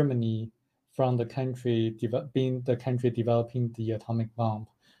preventing Germany from the country being the country developing the atomic bomb,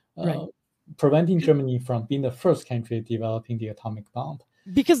 Right. uh, preventing Germany from being the first country developing the atomic bomb.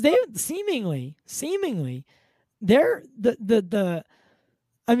 Because they seemingly they're the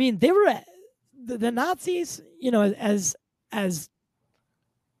I mean, they were the Nazis, as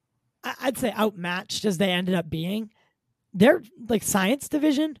I'd say outmatched as they ended up being. Their like science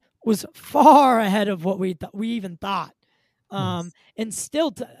division was far ahead of what we even thought. Yes. And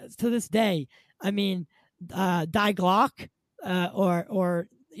still to this day, I mean, Die Glock, or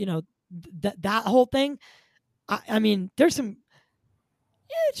that whole thing. I mean, there's some.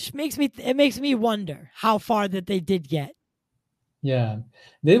 It just makes me wonder how far that they did get. Yeah,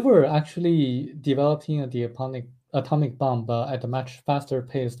 they were actually developing the atomic bomb at a much faster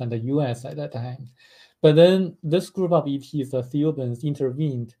pace than the US at that time. But then this group of ETs, the Thiaoubans,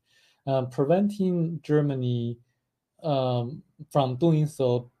 intervened, preventing Germany from doing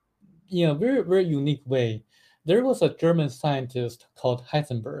so in a very, very unique way. There was a German scientist called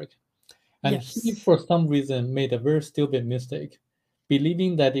Heisenberg, and he, Yes. for some reason, made a very stupid mistake,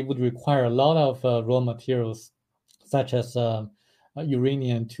 believing that it would require a lot of raw materials, such as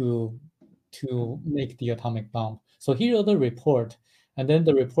uranium, to make the atomic bomb. So he wrote a report, and then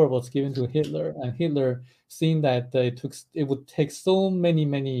the report was given to Hitler, and Hitler, seeing that it would take so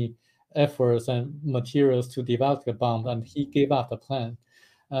many efforts and materials to develop the bomb, and he gave up the plan.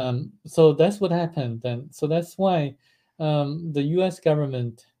 So that's what happened, and so that's why the U.S.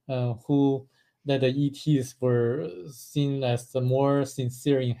 government, who that the ETs were seen as the more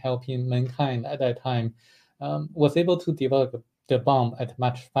sincere in helping mankind at that time, was able to develop the bomb at a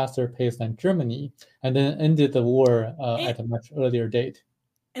much faster pace than Germany, and then ended the war And, at a much earlier date.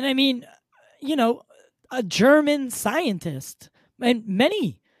 and I mean, a German scientist, and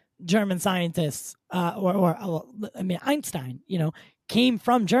many German scientists, I mean, Einstein, came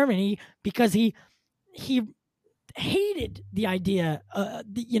from Germany because he hated the idea,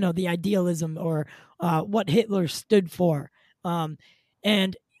 the idealism, or what Hitler stood for,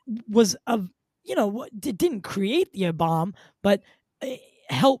 and was didn't create the bomb, but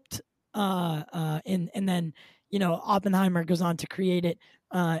helped, and then Oppenheimer goes on to create it,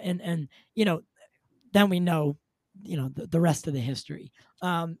 and then we know the rest of the history,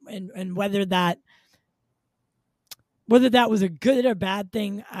 and whether that was a good or bad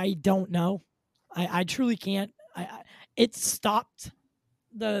thing, I don't know. I truly can't. It stopped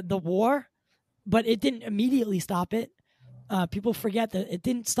the war, but it didn't immediately stop it. People forget that it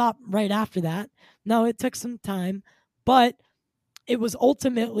didn't stop right after that. No, it took some time, but it was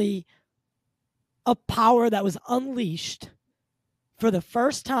ultimately a power that was unleashed for the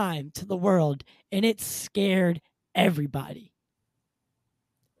first time to the world, and it scared everybody.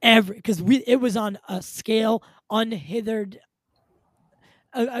 Because it was on a scale unhithered.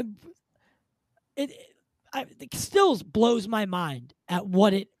 It still blows my mind at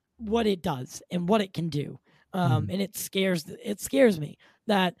what it does and what it can do. And it scares me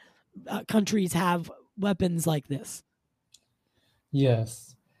that countries have weapons like this.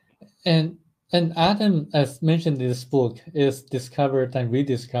 Yes, and Atom, as mentioned in this book, is discovered and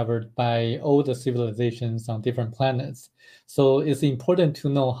rediscovered by all the civilizations on different planets. So it's important to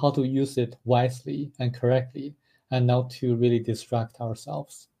know how to use it wisely and correctly, and not to really distract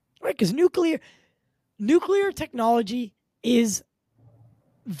ourselves. Right, because nuclear technology is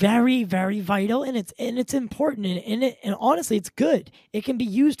very, very vital, and it's important, and honestly, it's good. It can be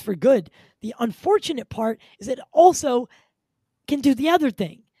used for good. The unfortunate part is it also can do the other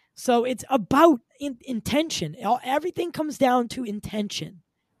thing. So it's about intention. Everything comes down to intention,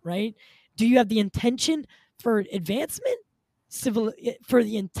 right? Do you have the intention for advancement, for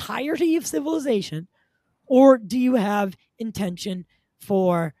the entirety of civilization, or do you have intention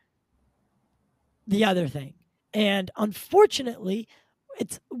for the other thing? And unfortunately,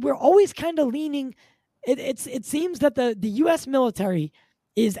 we're always kind of leaning. It seems that the U.S. military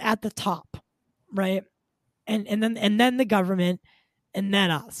is at the top, right? And then the government, and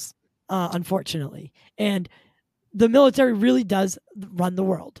then us, unfortunately. And the military really does run the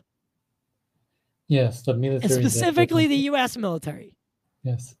world. Yes, the And military. specifically the U.S. military.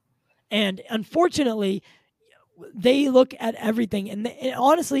 Yes. And unfortunately, they look at everything. And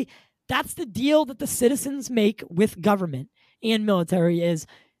honestly, that's the deal that the citizens make with government and military is,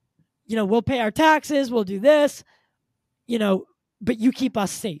 we'll pay our taxes, we'll do this, but you keep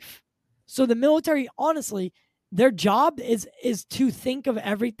us safe. So the military, honestly, their job is to think of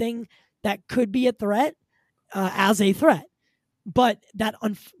everything that could be a threat as a threat. But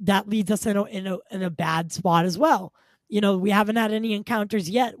that leads us in a bad spot as well. We haven't had any encounters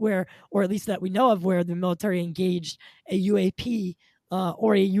yet or at least that we know of, where the military engaged a UAP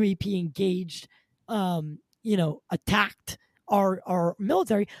or a UAP engaged, attacked our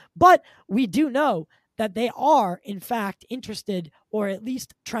military. But we do know that they are, in fact, interested, or at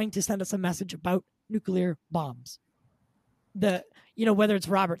least trying to send us a message about nuclear bombs. Whether it's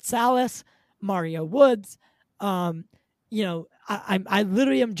Robert Salas, Mario Woods, I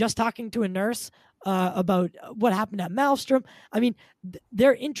literally am just talking to a nurse about what happened at Maelstrom. I mean,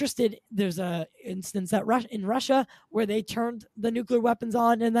 they're interested. There's a instance in Russia where they turned the nuclear weapons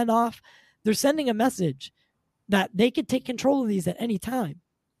on and then off. They're sending a message that they could take control of these at any time.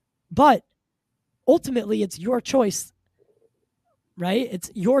 But ultimately, it's your choice, right?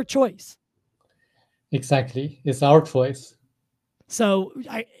 It's your choice. Exactly. It's our choice. So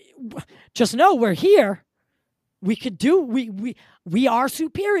I just know we're here. We could do, we are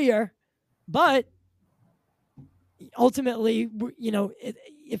superior, but ultimately,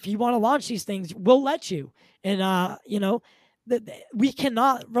 if you want to launch these things, we'll let you. And, we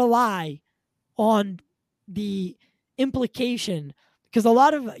cannot rely on the implication, because a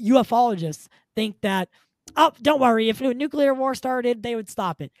lot of ufologists think that, oh, don't worry, if a nuclear war started, they would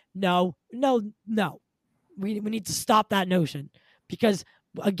stop it. No. We need to stop that notion, because,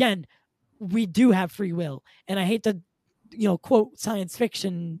 again, we do have free will. And I hate to, quote science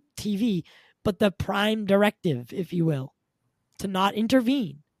fiction TV, but the prime directive, if you will, to not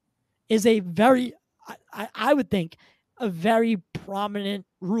intervene is a very, I would think, a very prominent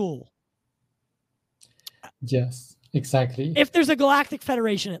rule. Yes, exactly. If there's a galactic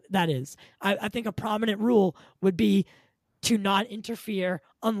federation, that is, I think a prominent rule would be to not interfere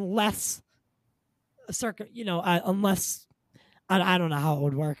unless unless I don't know how it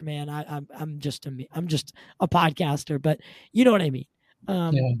would work, man. I'm just a podcaster, but you know what I mean.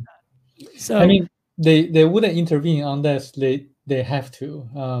 Yeah. So I mean, they wouldn't intervene unless they have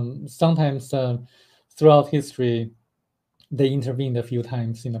to. Sometimes throughout history, they intervened a few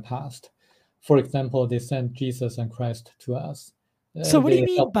times in the past. For example, they sent Jesus and Christ to us. So what do you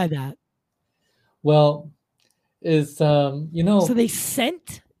mean by that? Well, it's So they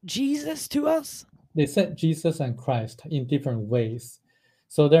sent Jesus to us? They sent Jesus and Christ in different ways.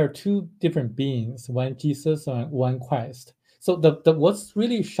 So there are two different beings, one Jesus and one Christ. So what's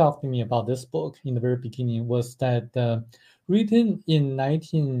really shocked me about this book in the very beginning was that written in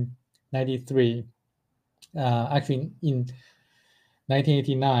 1993, actually in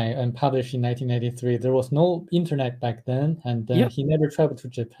 1989 and published in 1993, there was no internet back then, and he never traveled to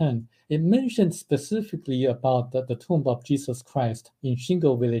Japan. It mentioned specifically about the tomb of Jesus Christ in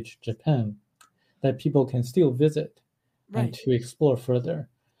Shingo Village, Japan, that people can still visit and to explore further.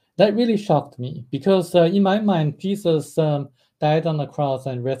 That really shocked me, because in my mind, Jesus died on the cross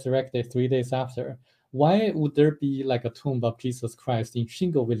and resurrected 3 days after. Why would there be like a tomb of Jesus Christ in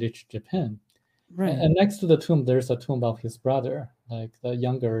Shingo Village, Japan? Right. And next to the tomb, there's a tomb of his brother, like the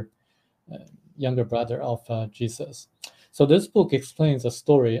younger brother of Jesus. So this book explains the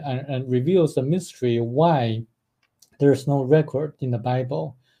story and reveals the mystery why there's no record in the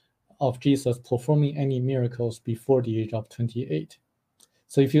Bible of Jesus performing any miracles before the age of 28.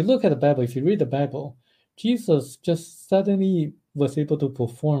 So if you look at the Bible, if you read the Bible, Jesus just suddenly was able to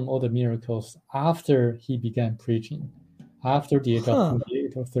perform all the miracles after he began preaching, after the age of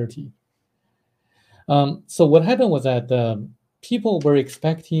 28 or 30. So what happened was that people were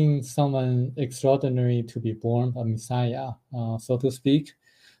expecting someone extraordinary to be born, a Messiah, so to speak.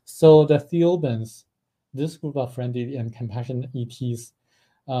 So the Thiaoubans, this group of friendly and compassionate ETs,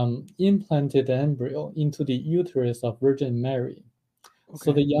 implanted the embryo into the uterus of Virgin Mary. Okay.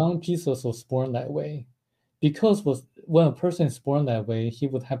 So the young Jesus was born that way. Because when a person is born that way, he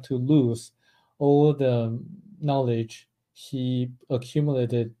would have to lose all the knowledge he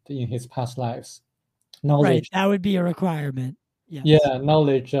accumulated in his past lives. Knowledge, right, that would be a requirement. Yes. Yeah,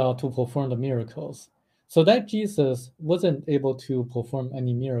 knowledge to perform the miracles. So that Jesus wasn't able to perform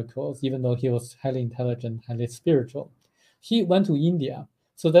any miracles, even though he was highly intelligent, highly spiritual. He went to India.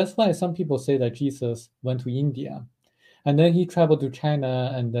 So that's why some people say that Jesus went to India. And then he traveled to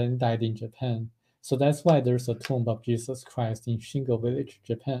China and then died in Japan. So that's why there's a tomb of Jesus Christ in Shingo Village,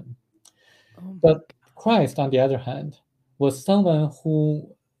 Japan. Oh my But Christ, on the other hand, was someone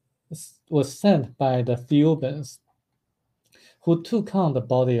who was sent by the Theobans, who took on the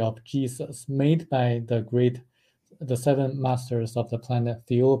body of Jesus, made by the seven masters of the planet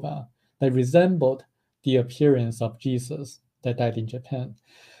Thiaoouba, that resembled the appearance of Jesus that died in Japan.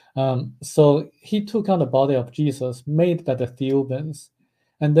 So he took on the body of Jesus, made by the Theobans,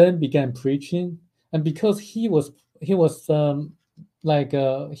 and then began preaching. And because he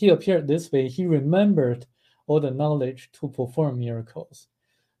appeared this way, he remembered all the knowledge to perform miracles.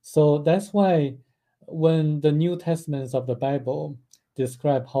 So that's why when the New Testaments of the Bible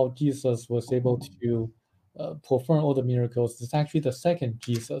describe how Jesus was able to perform all the miracles, it's actually the second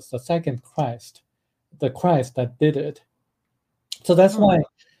Jesus, the second Christ, the Christ that did it. So that's why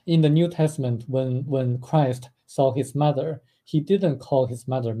in the New Testament, when Christ saw his mother, he didn't call his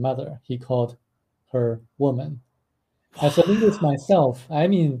mother mother, he called her woman. As a linguist myself, I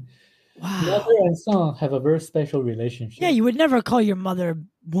mean, wow. mother and son have a very special relationship. Yeah, you would never call your mother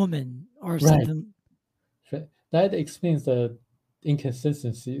woman or something. Right. That explains the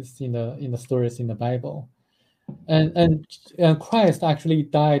inconsistencies in the stories in the Bible. And Christ actually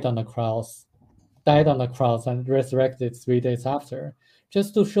died on the cross and resurrected 3 days after,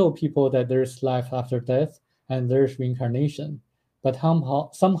 just to show people that there's life after death and there's reincarnation. But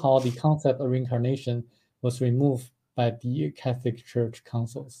somehow the concept of reincarnation was removed by the Catholic Church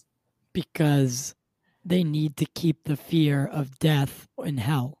councils. Because they need to keep the fear of death in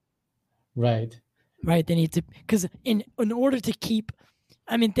hell. Right. Right. They need to, because in order to keep,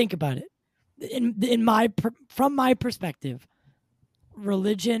 I mean, think about it. From my perspective,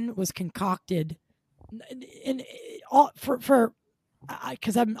 religion was concocted because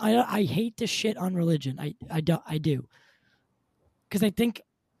I hate to shit on religion. I do. Because I think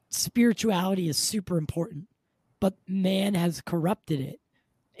spirituality is super important, but man has corrupted it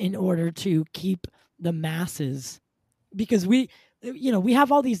in order to keep the masses, because we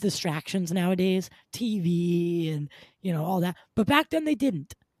have all these distractions nowadays, TV and all that, but back then they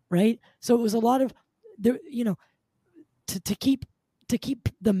didn't, right? So it was a lot of to keep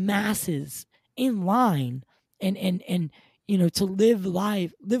the masses in line and to live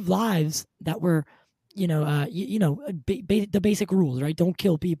lives that were the basic rules, right? Don't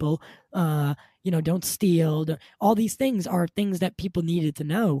kill people, don't steal. All these things are things that people needed to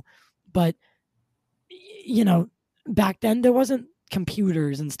know. But, back then there wasn't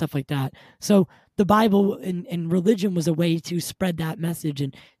computers and stuff like that. So the Bible and religion was a way to spread that message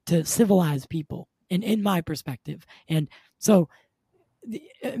and to civilize people, in my perspective. And so,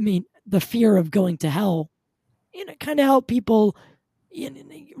 I mean, the fear of going to hell, kind of help people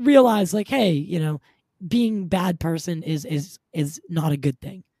realize, like, hey, being a bad person is not a good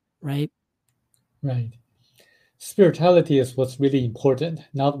thing, right? Right. Spirituality is what's really important,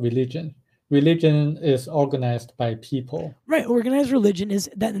 not religion. Religion is organized by people. Right. Organized religion is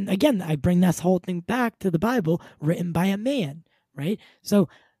that, and again, I bring this whole thing back to the Bible, written by a man, right? So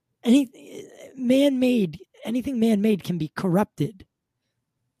anything man-made can be corrupted.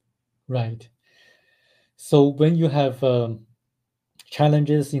 Right. So when you have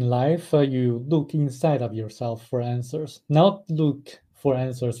challenges in life, you look inside of yourself for answers, not look for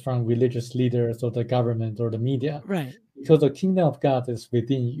answers from religious leaders or the government or the media. Right. Because the kingdom of God is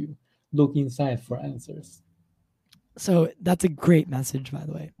within you. Look inside for answers. So that's a great message, by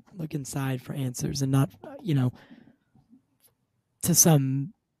the way. Look inside for answers and not, to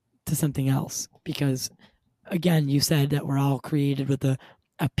something else. Because, again, you said that we're all created with a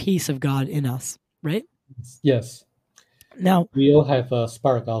piece of God in us, right? Yes. Now, we all have a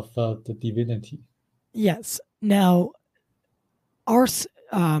spark of the divinity. Yes. Now, did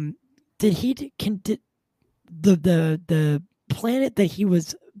the planet that he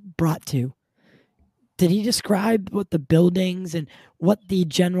was brought to, did he describe what the buildings and what the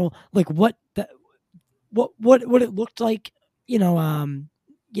general, like what it looked like? Did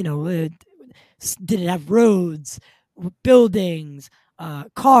it have roads, buildings,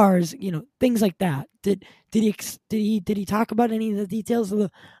 cars, things like that? Did he talk about any of the details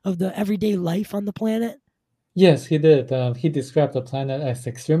of the everyday life on the planet? Yes, he did. He described the planet as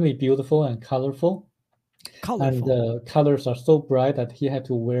extremely beautiful and colorful. And the colors are so bright that he had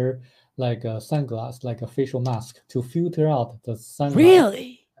to wear like a sunglass, like a facial mask, to filter out the sunlight.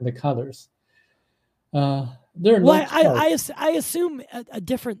 Really? And the colors. There are I assume a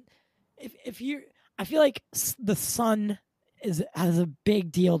different. If you're, I feel like the sun has a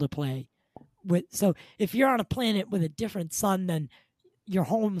big deal to play with. So if you're on a planet with a different sun than your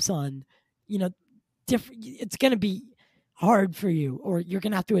home sun, you know, it's going to be hard for you, or you're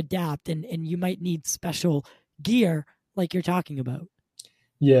going to have to adapt, and you might need special gear like you're talking about.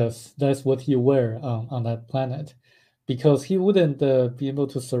 Yes, that's what he wear on that planet, because he wouldn't be able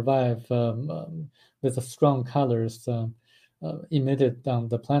to survive with the strong colors emitted on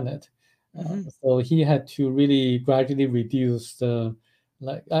the planet. So he had to really gradually reduce the,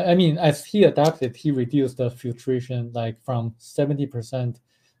 like, I mean, as he adapted, he reduced the filtration, like from 70%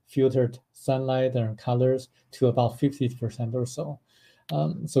 filtered sunlight and colors to about 50% or so.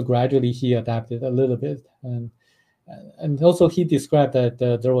 So gradually he adapted a little bit, and also he described that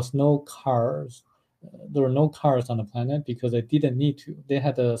there was no cars. There were no cars on the planet because they didn't need to. They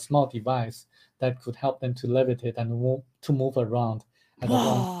had a small device that could help them to levitate and move around at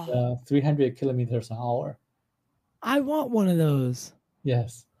around 300 kilometers an hour. I want one of those.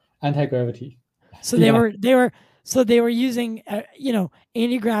 Yes, anti-gravity. So Yeah. they were using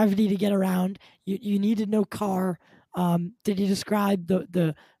anti-gravity to get around. You needed no car. Did you describe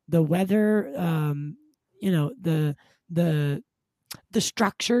the weather? The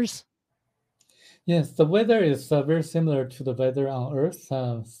structures. Yes, the weather is very similar to the weather on Earth.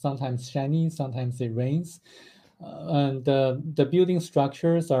 Sometimes shiny, sometimes it rains. And the building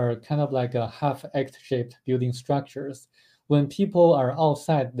structures are kind of like a half X-shaped building structures. When people are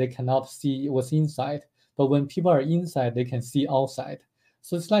outside, they cannot see what's inside. But when people are inside, they can see outside.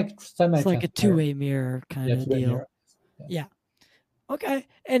 So it's like semi-transparent. It's like a two-way mirror kind of deal. Mirror. Yeah. Okay.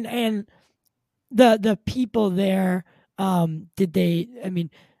 And the people there, did they? I mean,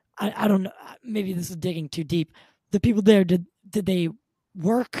 I don't know. Maybe this is digging too deep. The people there, did they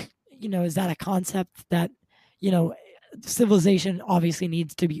work? Is that a concept that civilization obviously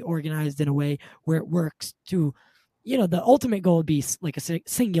needs to be organized in a way where it works to, the ultimate goal would be like a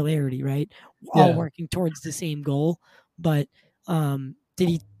singularity, right? Yeah. All working towards the same goal. But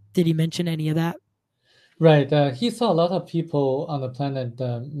did he mention any of that? Right. He saw a lot of people on the planet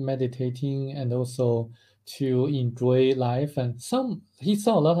meditating and also to enjoy life. And he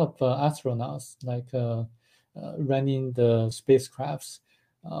saw a lot of astronauts like running the spacecrafts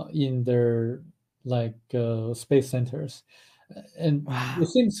in their space centers. And it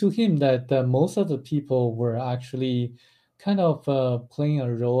seems to him that most of the people were actually kind of playing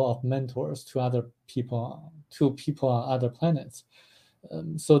a role of mentors to other people, on other planets.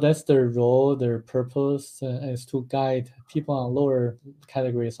 So that's their role, their purpose is to guide people on lower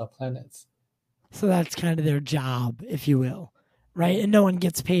categories of planets. So that's kind of their job, if you will, right? And no one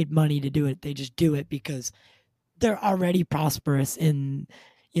gets paid money to do it. They just do it because they're already prosperous and,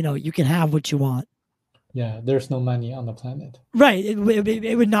 you can have what you want. Yeah, there's no money on the planet. Right. It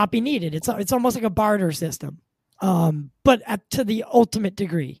would not be needed. It's almost like a barter system, but to the ultimate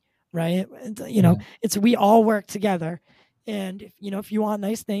degree, right? It's we all work together. And if you want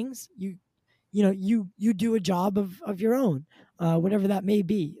nice things, you do a job of your own, whatever that may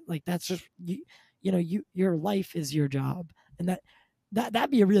be. Like that's just your life is your job, and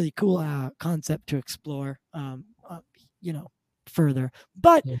that'd be a really cool concept to explore, further.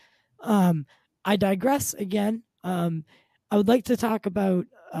 But I digress again. I would like to talk about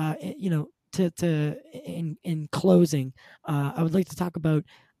in closing, I would like to talk about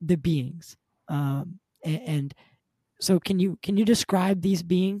the beings, and so can you describe these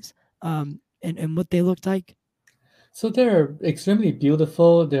beings and what they looked like? So they're extremely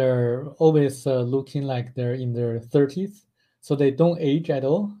beautiful. They're always looking like they're in their 30s. So they don't age at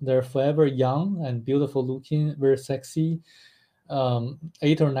all. They're forever young and beautiful looking, very sexy.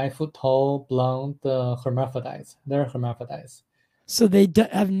 8 or 9 foot tall, blonde, hermaphrodites. They're hermaphrodites. So they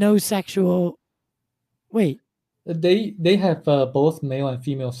have no sexual. Wait. They have both male and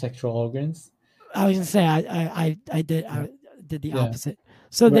female sexual organs. I was gonna say I did the opposite.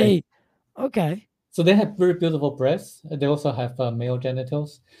 So right. Okay. So they have very beautiful breasts. They also have male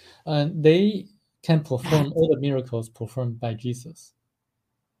genitals, and they can perform all the miracles performed by Jesus.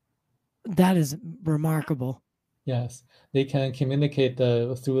 That is remarkable. Yes, they can communicate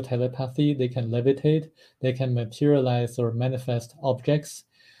through telepathy. They can levitate. They can materialize or manifest objects.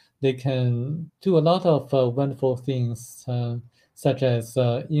 They can do a lot of wonderful things, such as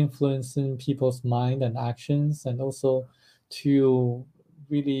influencing people's mind and actions, and also to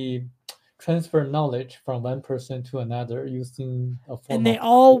really transfer knowledge from one person to another using a form. And they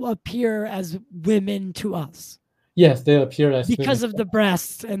all appear as women to us. Yes, they appear as because of the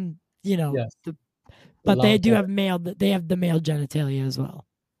breasts and yes. But they do have male. They have the male genitalia as well.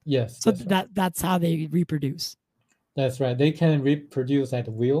 Yes. So that's how they reproduce. That's right. They can reproduce at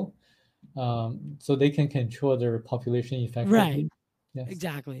will. so they can control their population effectively. Right. Yes.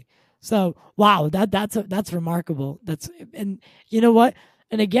 Exactly. So wow, that's remarkable. And you know what?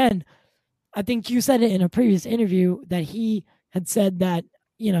 And again, I think you said it in a previous interview that he had said that,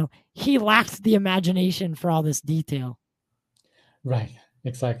 he lacked the imagination for all this detail. Right.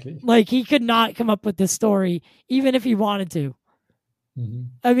 Exactly. Like he could not come up with this story even if he wanted to. Mm-hmm.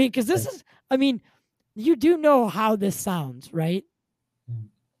 I mean, because you do know how this sounds, right?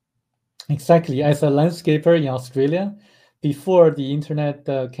 Exactly. As a landscaper in Australia, before the internet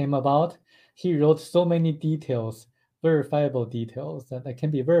came about, he wrote so many details, verifiable details that can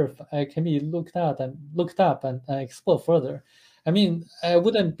be looked up and explored further. I mean, I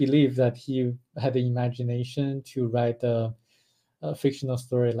wouldn't believe that he had the imagination to write a fictional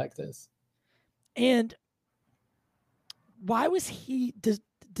story like this. And why was he? Did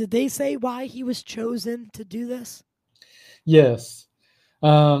they say why he was chosen to do this? Yes.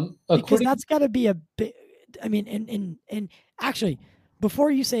 Because According that's got to be a bit. I mean, and actually, before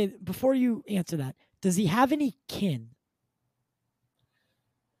you answer that, does he have any kin?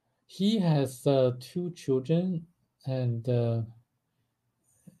 he has 2 children, and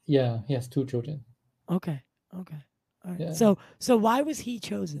yeah, he has 2 children. Okay. All right. Yeah. So why was he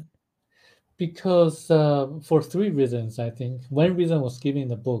chosen? Because for 3 reasons, I think. One reason was given in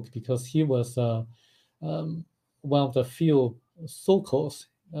the book because he was one of the few so-calls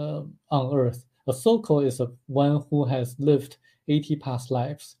on Earth. A so-call is one who has lived 80 past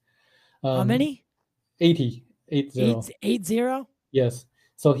lives. How many? 80. 80. 80? Yes.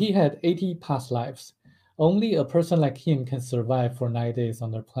 So he had 80 past lives. Only a person like him can survive for 9 days on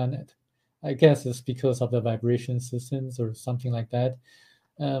their planet. I guess it's because of the vibration systems or something like that.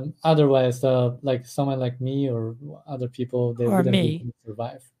 Otherwise, like someone like me or other people, they Or wouldn't be me. able to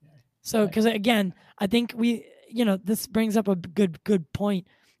survive. So, because again, I think this brings up a good point.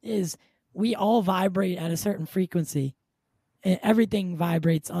 Is we all vibrate at a certain frequency. Everything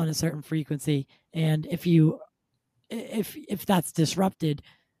vibrates on a certain frequency, and if that's disrupted,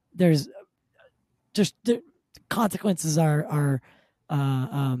 there's just the consequences are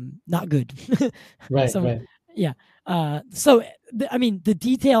not good. Right, So right. yeah. I mean, the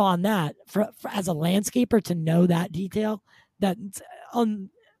detail on that for as a landscaper to know that detail, that's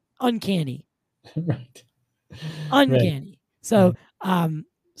uncanny. Right. Uncanny. So Right.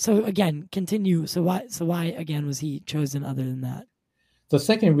 so again, continue. So why again was he chosen other than that? The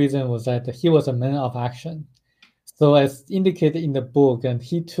second reason was that he was a man of action. So, as indicated in the book, and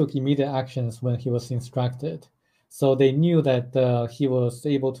he took immediate actions when he was instructed. So they knew that he was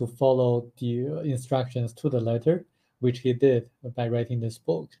able to follow the instructions to the letter, which he did by writing this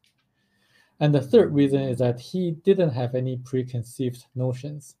book. And the third reason is that he didn't have any preconceived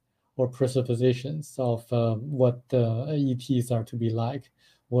notions or presuppositions of what the ETs are to be like,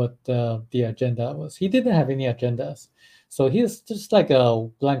 what the agenda was. He didn't have any agendas. So he's just like a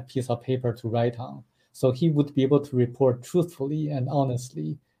blank piece of paper to write on. So he would be able to report truthfully and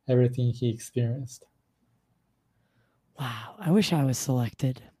honestly everything he experienced. Wow, I wish I was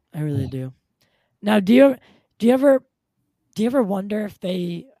selected. I really do. Now, do you ever wonder if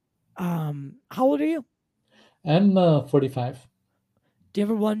they how old are you? I'm 45. Do you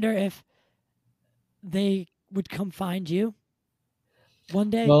ever wonder if they would come find you one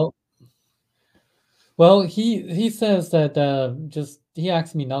day? Well, he says that just he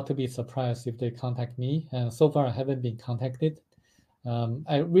asked me not to be surprised if they contact me, and so far I haven't been contacted.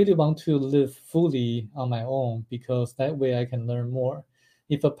 I really want to live fully on my own because that way I can learn more.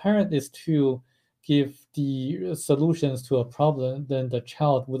 If a parent is to give the solutions to a problem, then the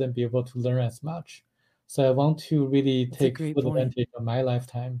child wouldn't be able to learn as much. So I want to really That's a take great full point. advantage of my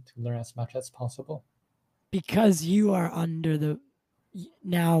lifetime to learn as much as possible. Because you are under the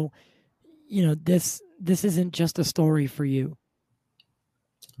now, this isn't just a story for you.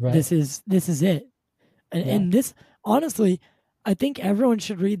 Right. This is it. And this, honestly, I think everyone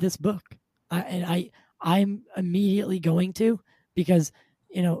should read this book. I'm immediately going to, because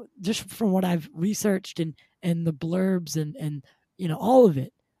just from what I've researched and the blurbs and all of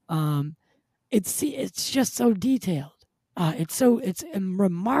it, it's just so detailed. It's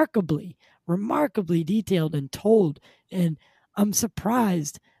remarkably detailed and told, and I'm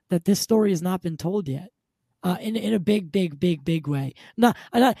surprised that this story has not been told yet. In a big way. Not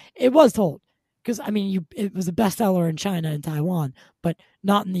it was told, because I mean, it was a bestseller in China and Taiwan, but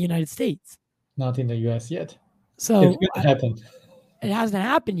not in the United States. Not in the US yet. So It's going to happen. it hasn't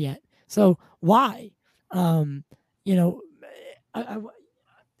happened yet. So why? I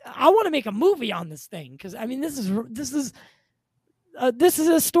want to make a movie on this thing, because I mean, this is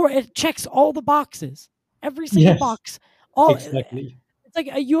a story. It checks all the boxes, every single Yes, box. All exactly. it's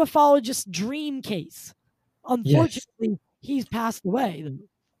like a ufologist dream case. Yes. Unfortunately, he's passed away.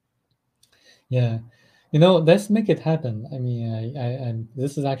 Yeah. You know, let's make it happen. I mean,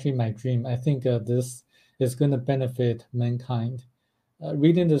 this is actually my dream. I think this is going to benefit mankind.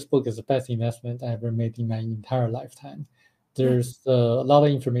 Reading this book is the best investment I ever made in my entire lifetime. There's a lot of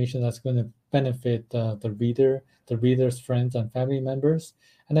information that's going to benefit the reader, the reader's friends and family members,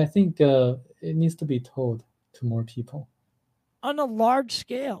 and I think it needs to be told to more people. On a large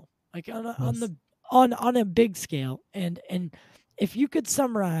scale, like on Yes. a big scale, and if you could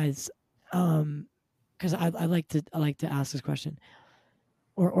summarize, because I like to ask this question,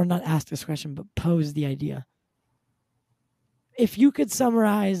 or not ask this question, but pose the idea. If you could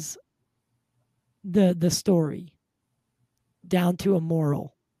summarize the story down to a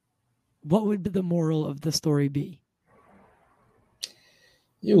moral, what would the moral of the story be?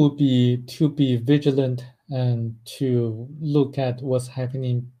 It would be to be vigilant and to look at what's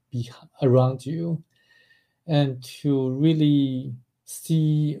happening around you and to really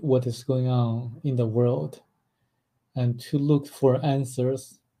see what is going on in the world and to look for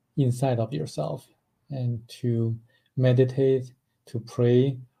answers inside of yourself and to meditate, to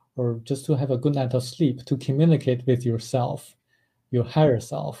pray, or just to have a good night of sleep, to communicate with yourself, your higher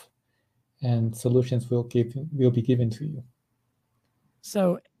self, and solutions will be given to you.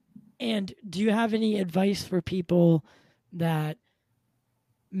 So, and do you have any advice for people that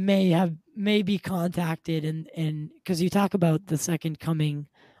may be contacted and because you talk about the second coming,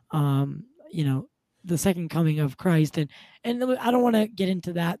 the second coming of Christ, and I don't want to get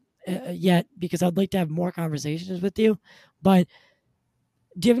into that yet because I'd like to have more conversations with you, but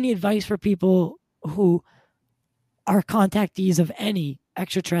do you have any advice for people who are contactees of any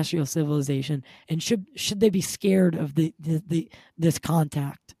extraterrestrial civilization, and should they be scared of this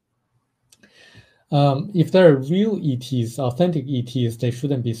contact? If there are real ETs, authentic ETs, they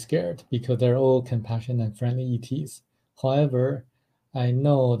shouldn't be scared because they're all compassionate and friendly ETs. However, I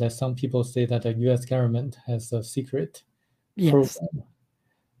know that some people say that the US government has a secret program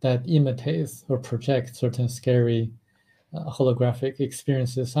that imitates or projects certain scary holographic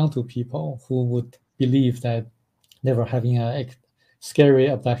experiences onto people who would believe that they were having scary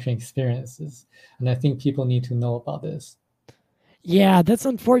abduction experiences. And I think people need to know about this. Yeah, that's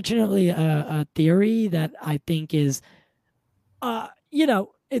unfortunately a theory that I think is,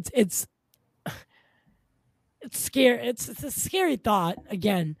 it's scary. It's a scary thought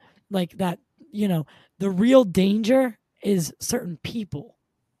again, like that. The real danger is certain people,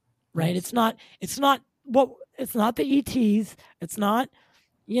 right? Yes. It's not the ETs. It's not,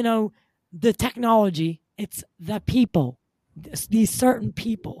 the technology. It's the people, these certain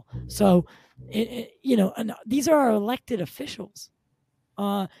people. So, and these are our elected officials.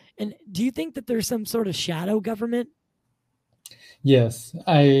 And do you think that there's some sort of shadow government? Yes,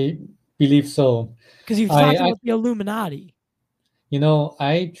 I believe so. Because you've talked about the Illuminati.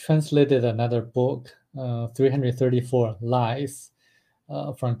 I translated another book, 334 Lies,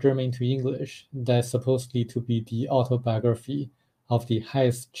 from German to English, that's supposedly to be the autobiography of the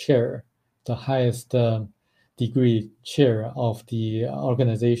highest chair, the highest degree chair of the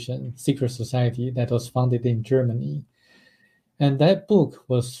organization, secret society that was founded in Germany. And that book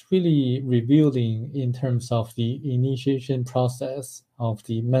was really revealing in terms of the initiation process of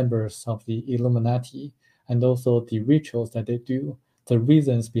the members of the Illuminati and also the rituals that they do, the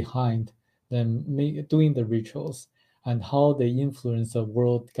reasons behind them doing the rituals, and how they influence the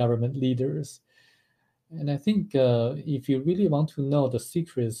world government leaders. And I think if you really want to know the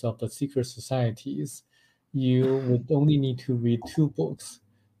secrets of the secret societies, you would only need to read two books.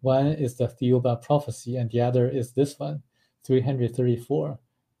 One is the Thiaoouba prophecy, and the other is this one, 334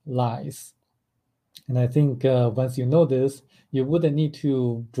 Lies. And I think once you know this, you wouldn't need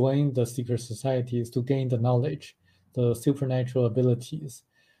to join the secret societies to gain the knowledge, the supernatural abilities.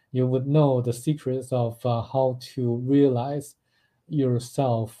 You would know the secrets of how to realize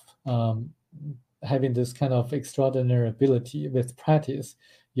yourself having this kind of extraordinary ability. With practice,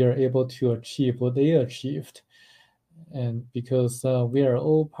 you're able to achieve what they achieved. And because we are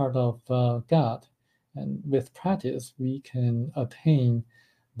all part of God, and with practice, we can attain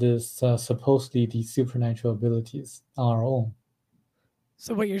this supposedly these supernatural abilities on our own.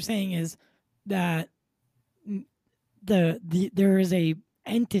 So what you're saying is that there is a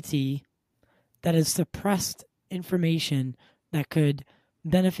entity that has suppressed information that could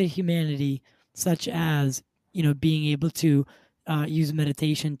benefit humanity, such as being able to use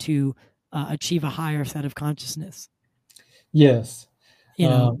meditation to achieve a higher set of consciousness. Yes,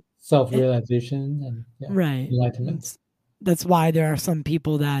 self-realization and right. enlightenment. That's why there are some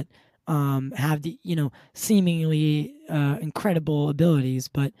people that have the seemingly incredible abilities,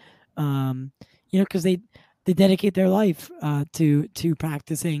 but because they dedicate their life to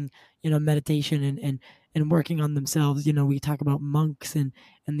practicing meditation and working on themselves. We talk about monks and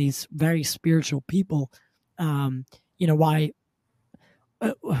these very spiritual people. Why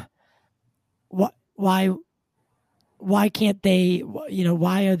why can't they?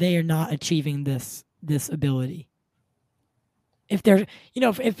 Why are they not achieving this ability? If they're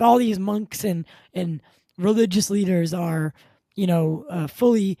if all these monks and religious leaders are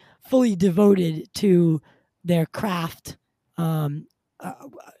fully devoted to their craft, are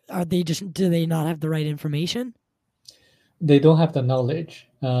they just do they not have the right information? They don't have the knowledge.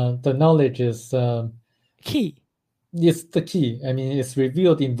 The knowledge is Key. it's the key. I mean, it's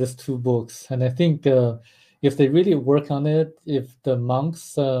revealed in these two books, and I think if they really work on it, if the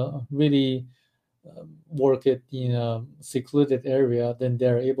monks really work it in a secluded area, then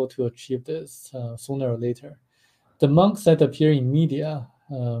they're able to achieve this sooner or later. The monks that appear in media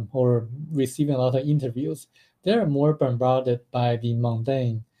or receiving a lot of interviews, they're more bombarded by the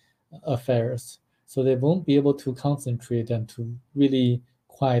mundane affairs, so they won't be able to concentrate and to really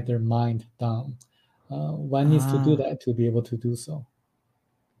quiet their mind down. One needs to do that to be able to do so.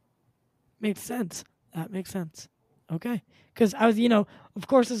 Makes sense. That makes sense. Okay. Because I was, of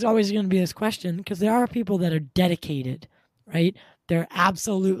course, there's always going to be this question because there are people that are dedicated, right? They're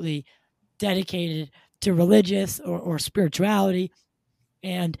absolutely dedicated to religious or spirituality,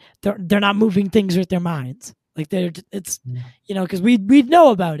 and they're not moving things with their minds. Like because we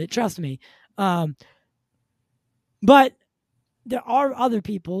know about it. Trust me. But there are other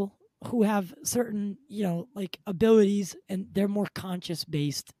people who have certain, like abilities, and they're more conscious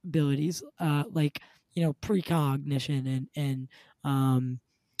based abilities, like precognition and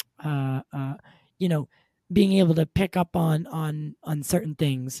being able to pick up on certain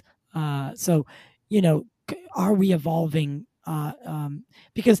things. So are we evolving?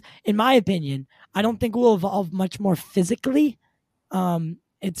 Because in my opinion, I don't think we'll evolve much more physically.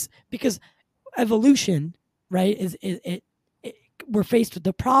 It's because evolution, right? We're faced with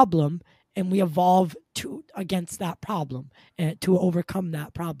the problem, and we evolve against that problem and to overcome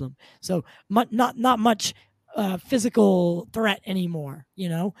that problem. So not much physical threat anymore,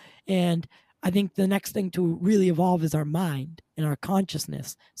 And I think the next thing to really evolve is our mind and our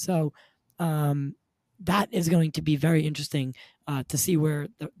consciousness. So that is going to be very interesting to see where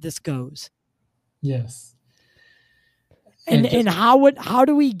this goes. Yes. And how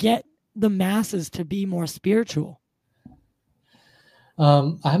do we get the masses to be more spiritual?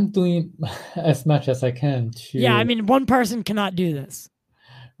 I'm doing as much as I can to. Yeah, I mean, one person cannot do this.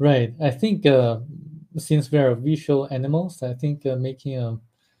 Right. I think since we are visual animals, I think making a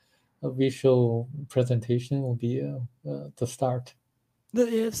visual presentation will be the start.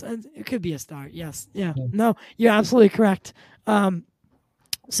 Yes, it could be a start. Yes. Yeah. No, you're absolutely correct.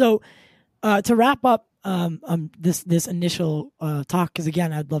 So to wrap up this initial talk, because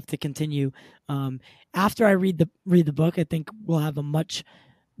again, I'd love to continue. After I read the book, I think we'll have a much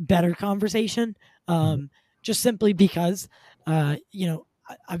better conversation. Just simply because I've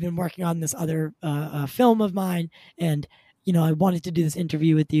been working on this other film of mine, and I wanted to do this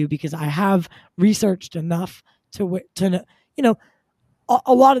interview with you because I have researched enough to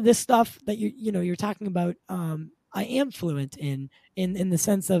a lot of this stuff that you're talking about. I am fluent in the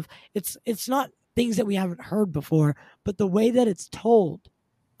sense of it's not things that we haven't heard before, but the way that it's told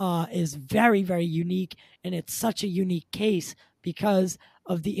is very, very unique, and it's such a unique case because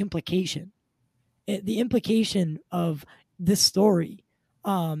of the implication. The implication of this story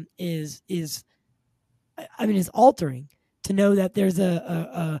is altering, to know that there's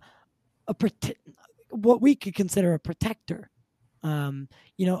what we could consider a protector, a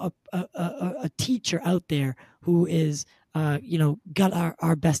teacher out there who is got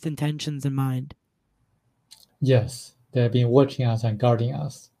our best intentions in mind. Yes, they've been watching us and guarding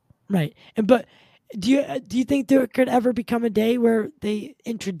us. Right. But do you think there could ever become a day where they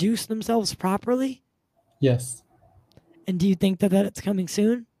introduce themselves properly? Yes. And do you think that it's coming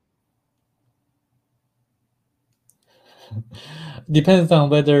soon? Depends on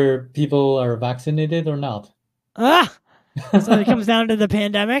whether people are vaccinated or not. So it comes down to the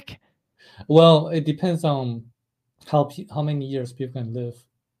pandemic? Well, it depends on how many years people can live.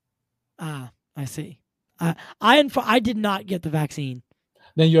 I see. I did not get the vaccine.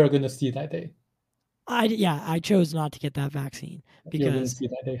 Then you are going to see that day. I chose not to get that vaccine because you're going to see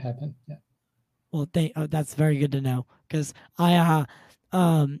that day happen. Yeah. Well, that's very good to know, because I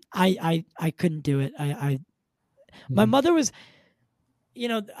couldn't do it. My mother was,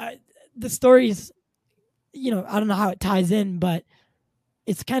 the stories, I don't know how it ties in, but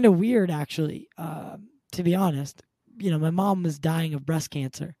it's kind of weird, actually, to be honest. My mom was dying of breast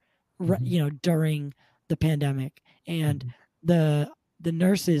cancer, during the pandemic, and the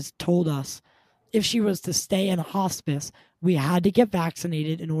nurses told us if she was to stay in a hospice, we had to get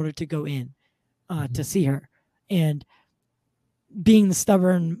vaccinated in order to go in to see her. And being the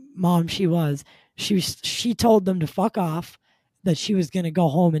stubborn mom she was, she told them to fuck off, that she was going to go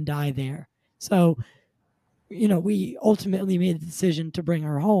home and die there. So, we ultimately made the decision to bring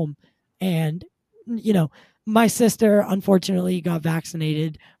her home. And, my sister unfortunately got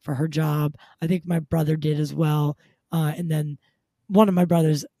vaccinated for her job. I think my brother did as well. And then one of my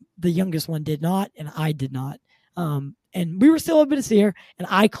brothers, the youngest one, did not, and I did not. And we were still able to see her, and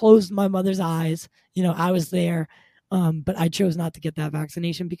I closed my mother's eyes. I was there, but I chose not to get that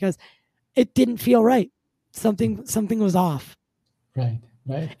vaccination because it didn't feel right. Something was off. Right.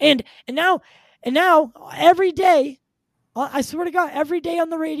 And now every day, I swear to God, every day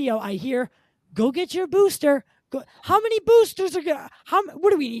on the radio I hear, "Go get your booster." How many boosters are going?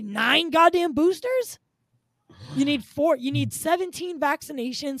 What do we need? 9 goddamn boosters? You need 4. You need 17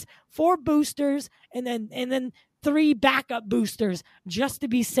 vaccinations, 4 boosters, and then 3 backup boosters just to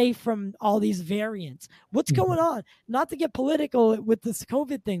be safe from all these variants. What's going on? Not to get political with this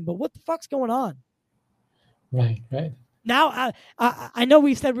COVID thing, but what the fuck's going on? Right. Now, I know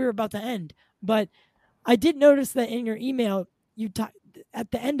we said we were about to end, but I did notice that in your email,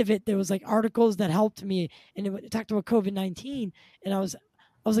 at the end of it, there was like articles that helped me, and it talked about COVID-19, and I was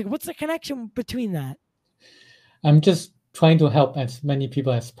like, what's the connection between that? I'm just trying to help as many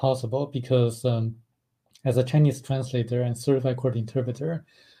people as possible because as a Chinese translator and certified court interpreter,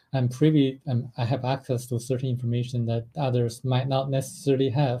 I have access to certain information that others might not necessarily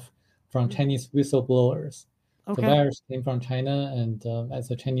have from Chinese whistleblowers. Okay. The virus came from China, and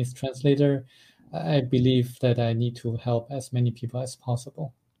as a Chinese translator, I believe that I need to help as many people as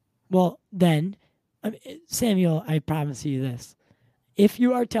possible. Well, then, Samuel, I promise you this. If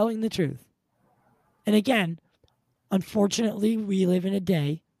you are telling the truth, and again, unfortunately, we live in a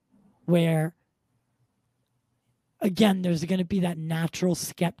day where, again, there's going to be that natural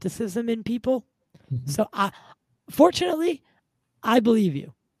skepticism in people. So, fortunately, I believe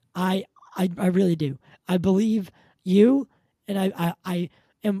you. I really do. I believe you, and I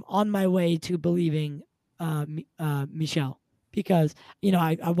am on my way to believing Michel, because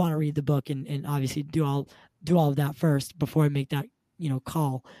I want to read the book and obviously do all of that first before I make that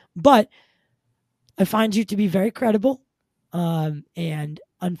call. But I find you to be very credible, and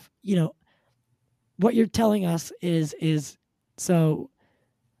what you're telling us is so.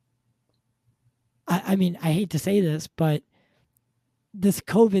 I mean, I hate to say this, but this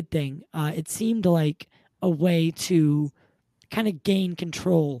COVID thing, it seemed like a way to kind of gain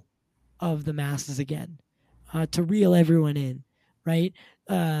control of the masses again, to reel everyone in, right?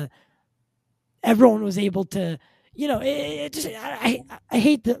 Everyone was able to, I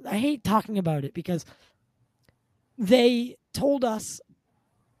hate talking about it because they told us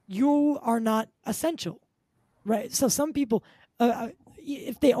you are not essential, right? So some people,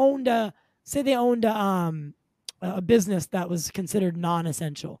 if they owned a business that was considered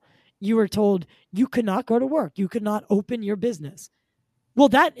non-essential, you were told you could not go to work, you could not open your business. Well,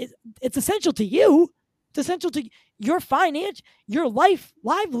 it's essential to you. It's essential to your your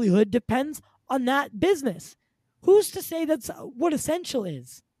livelihood depends on that business. Who's to say that's what essential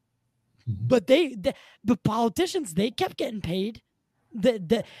is? But the politicians, they kept getting paid.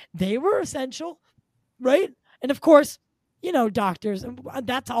 They were essential, right? And of course, doctors, and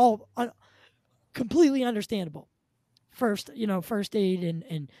that's all completely understandable. First aid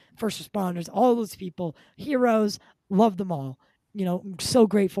and first responders, all those people, heroes, love them all. I'm so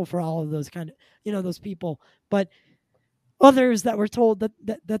grateful for all of those those people. But others that were told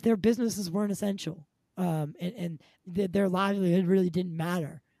that their businesses weren't essential, and their livelihood really didn't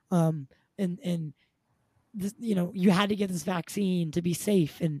matter. And this, you had to get this vaccine to be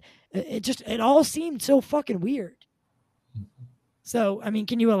safe, and it all seemed so fucking weird. So, I mean,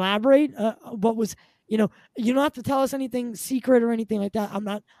 can you elaborate? What was, you don't have to tell us anything secret or anything like that. I'm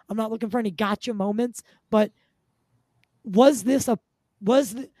not looking for any gotcha moments, but was this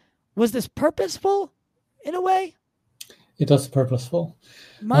purposeful in a way? It was purposeful.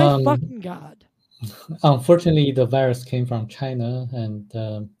 My fucking God. Unfortunately, the virus came from China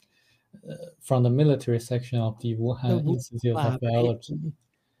and from the military section of the Wuhan Institute of Biology,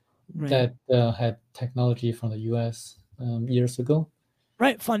 right, that had technology from the US years ago.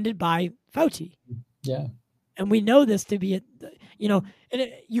 Right, funded by Fauci. Yeah. And we know this to be,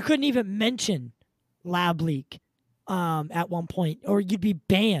 you couldn't even mention lab leak at one point, or you'd be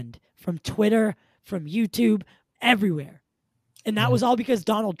banned from Twitter, from YouTube, everywhere. And that was all because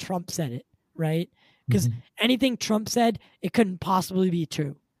Donald Trump said it, right? Because anything Trump said, it couldn't possibly be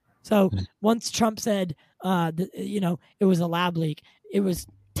true. So once Trump said, it was a lab leak, it was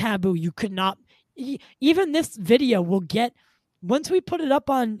taboo. You could not, even this video will get, once we put it up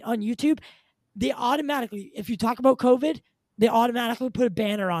on YouTube, they automatically, if you talk about COVID, they automatically put a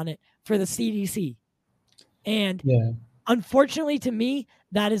banner on it for the CDC. And unfortunately to me,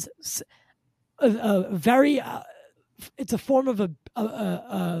 that is a very, it's a form of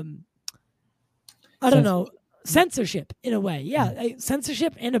censorship in a way. Yeah,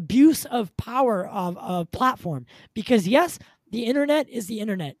 censorship and abuse of power of platform. Because yes, the internet is the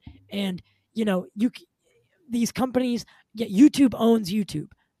internet, and these companies, YouTube owns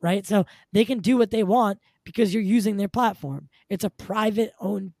YouTube, right? So they can do what they want because you're using their platform. It's a private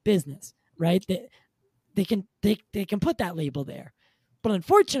owned business, right? They can put that label there. But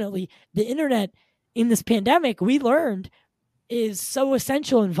unfortunately, the internet in this pandemic, we learned, is so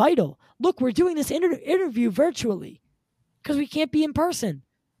essential and vital. Look, we're doing this interview virtually because we can't be in person.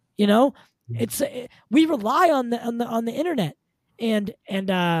 It's we rely on the internet, and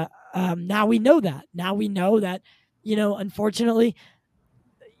now we know that. Now we know that unfortunately,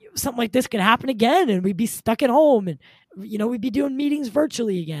 something like this could happen again, and we'd be stuck at home, and we'd be doing meetings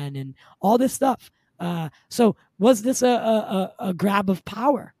virtually again, and all this stuff. So was this a grab of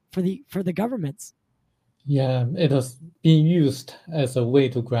power for the governments? Yeah, it was being used as a way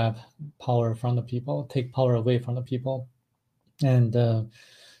to grab power from the people, take power away from the people. And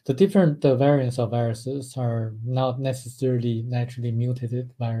the different variants of viruses are not necessarily naturally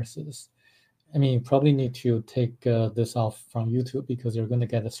mutated viruses. I mean, you probably need to take this off from YouTube because you're going to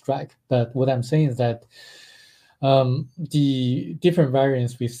get a strike. But what I'm saying is that the different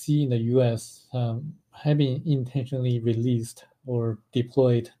variants we see in the US have been intentionally released or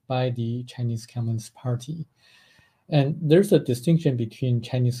deployed by the Chinese Communist Party. And there's a distinction between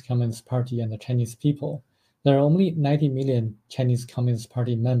Chinese Communist Party and the Chinese people. There are only 90 million Chinese Communist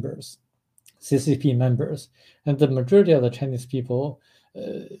Party members, CCP members, and the majority of the Chinese people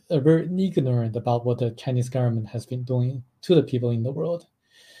are very ignorant about what the Chinese government has been doing to the people in the world.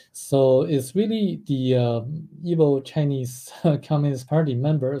 So it's really the evil Chinese Communist Party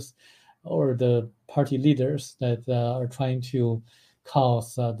members or the party leaders that are trying to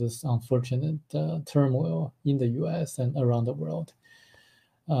cause this unfortunate turmoil in the US and around the world.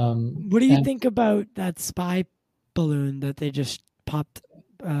 What do you think about that spy balloon that they just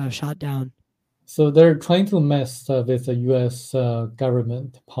shot down? So they're trying to mess with the US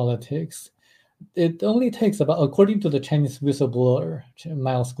government politics. It only takes about, according to the Chinese whistleblower,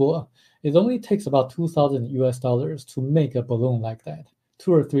 Miles Guo, it only takes about $2,000 to make a balloon like that, $2,000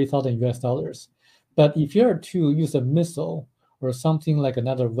 or $3,000. But if you are to use a missile or something like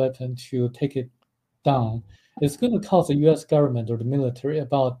another weapon to take it down, it's going to cost the U.S. government or the military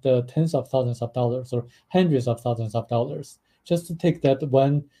about tens of thousands of dollars or hundreds of thousands of dollars just to take that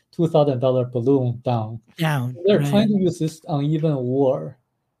one $2,000 balloon down. They're trying to use this uneven war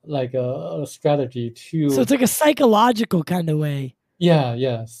like a strategy to. So it's like a psychological kind of way.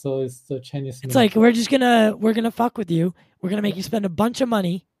 Yeah. So it's the Chinese. It's military. Like we're gonna fuck with you. We're gonna make you spend a bunch of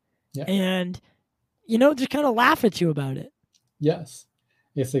money, and just kind of laugh at you about it. Yes,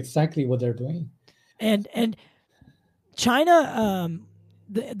 it's exactly what they're doing. And China,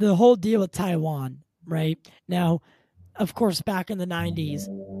 the whole deal with Taiwan, right? Now, of course, back in the 90s,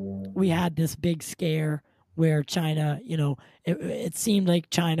 we had this big scare where China, it seemed like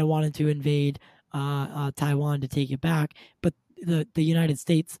China wanted to invade Taiwan to take it back, but the United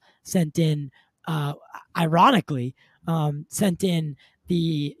States sent in, ironically, sent in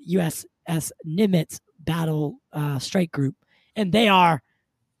the USS Nimitz battle strike group, and they are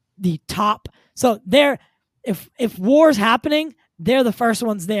the top. So they're, if war's happening, they're the first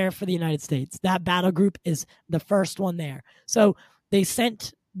ones there for the United States. That battle group is the first one there. So they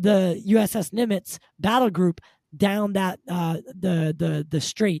sent the USS Nimitz battle group down that the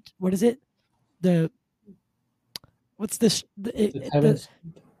strait. What is it? What's this? It's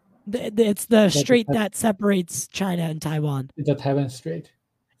the strait that separates China and Taiwan. The Taiwan Strait.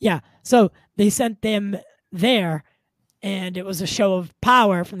 Yeah. So they sent them there, and it was a show of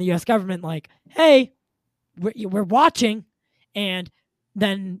power from the U.S. government, like, hey, we're watching. And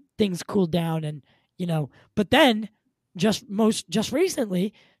then things cooled down, and but then just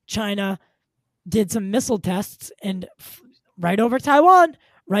recently, China did some missile tests and right over Taiwan,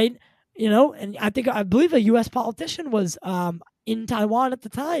 right? And I believe a U.S. politician was in Taiwan at the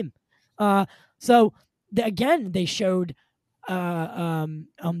time. So again, they showed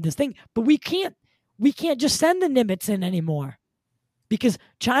this thing, but we can't just send the Nimitz in anymore because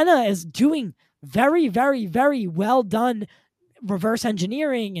China is doing very, very, very well done reverse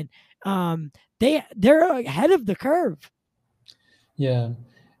engineering, and they're ahead of the curve. Yeah.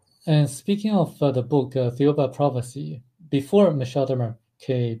 And speaking of the book, Thiaoouba Prophecy, before Michel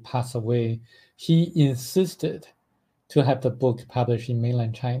Desmarquets passed away, he insisted to have the book published in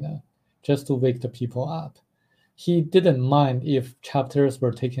mainland China just to wake the people up. He didn't mind if chapters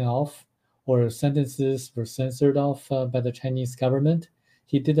were taken off or sentences were censored off by the Chinese government.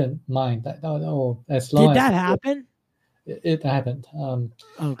 He didn't mind that. As long Did as that happen? it happened. Oh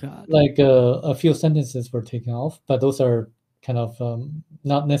God. Like a few sentences were taken off, but those are kind of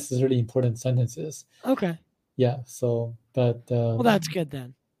not necessarily important sentences. Okay. Yeah. So, but Well, that's good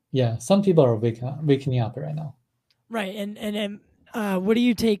then. yeah, some people are waking up right now. Right. And what do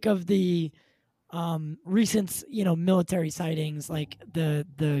you take of the recent military sightings, like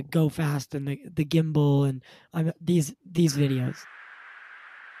the Go Fast and the gimbal and these videos?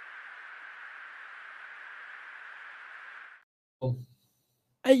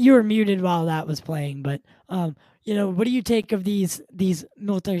 You were muted while that was playing, but what do you take of these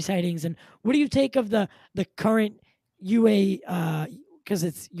military sightings, and what do you take of the current because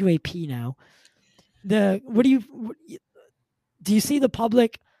it's UAP now? Do you see the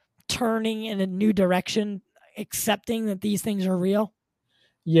public turning in a new direction, accepting that these things are real?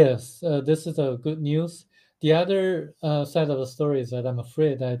 Yes, this is a good news. The other side of the story is that I'm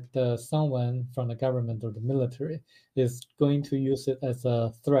afraid that someone from the government or the military is going to use it as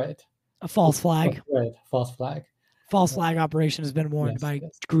a threat. A false flag. False flag. False flag operation has been warned by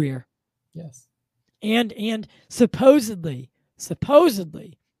Greer. Yes. And supposedly,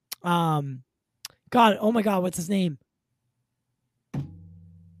 God, oh my God, what's his name?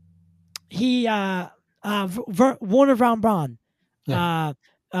 He Warner von Braun. Yeah.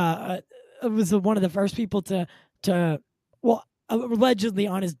 Was one of the first people to allegedly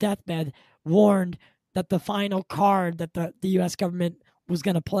on his deathbed warned that the final card that the U.S. government was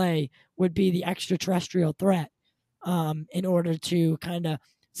going to play would be the extraterrestrial threat, in order to kind of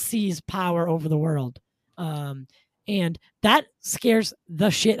seize power over the world. And that scares the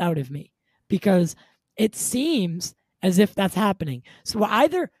shit out of me, because it seems as if that's happening. So we're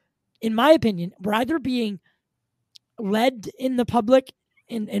either, in my opinion, being led in the public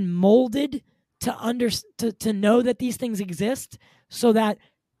and molded to know that these things exist, so that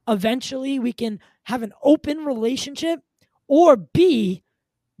eventually we can have an open relationship, or B,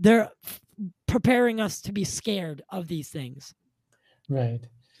 they're preparing us to be scared of these things. Right.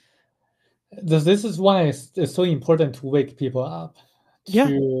 This is why it's so important to wake people up,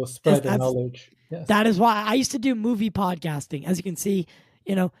 to spread the knowledge. Yes. That is why I used to do movie podcasting. As you can see,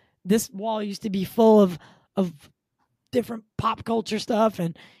 this wall used to be full of different pop culture stuff,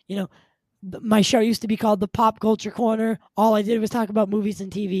 and my show used to be called the Pop Culture Corner. All I did was talk about movies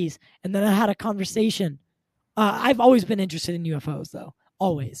and TVs, and then I had a conversation. I've always been interested in UFOs, though,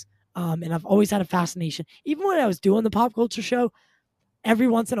 always, and I've always had a fascination. Even when I was doing the pop culture show, every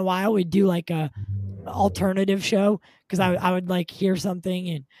once in a while we'd do like a alternative show, because I would like hear something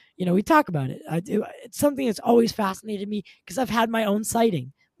and we talk about it. It's something that's always fascinated me, because I've had my own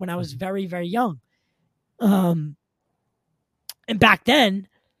sighting when I was very, very young. And back then,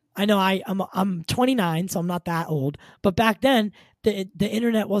 I know I'm 29, so I'm not that old, but back then the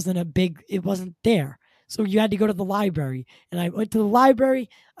internet it wasn't there. So you had to go to the library, and I went to the library,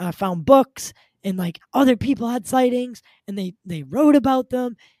 I found books, and like other people had sightings, and they wrote about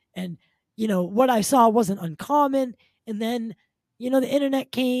them, and what I saw wasn't uncommon. And then the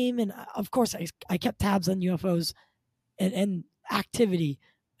internet came, and of course I kept tabs on UFOs and activity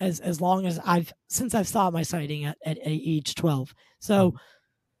as long as since I've saw my sighting at age 12. So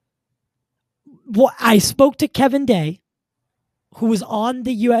I spoke to Kevin Day, who was on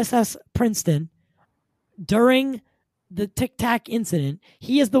the USS Princeton during the Tic Tac incident.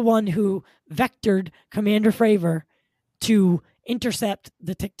 He is the one who vectored Commander Fravor to intercept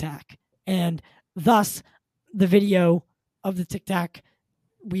the Tic Tac, and thus the video of the Tic Tac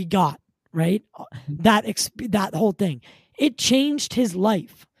we got, right? That whole thing, it changed his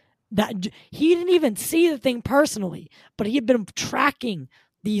life. That he didn't even see the thing personally, but he had been tracking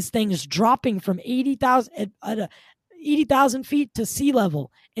these things dropping from 80,000 feet to sea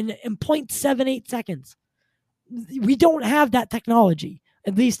level in 0.78 seconds. We don't have that technology.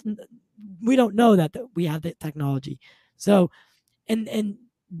 At least we don't know that we have that technology. So, and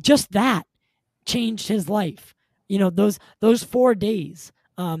just that changed his life. Those 4 days,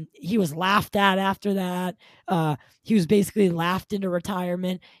 he was laughed at after that. He was basically laughed into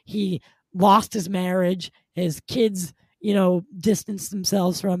retirement. He lost his marriage. His kids, distanced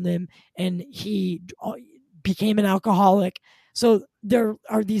themselves from him, and he became an alcoholic. So there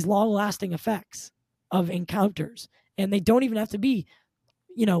are these long-lasting effects of encounters, And they don't even have to be,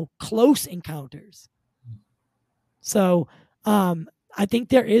 close encounters. So I think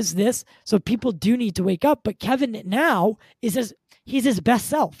there is this. So people do need to wake up. But Kevin now he's his best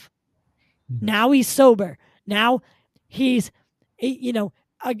self. Now he's sober. Now he's,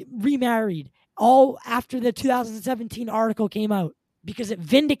 remarried. All after the 2017 article came out, because it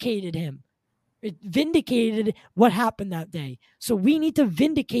vindicated him. It vindicated what happened that day. So we need to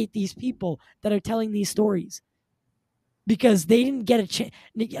vindicate these people that are telling these stories, because they didn't get a chance.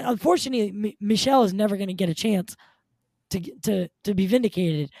 Unfortunately, Michel is never going to get a chance to be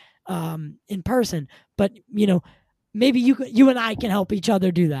vindicated in person. But maybe you and I can help each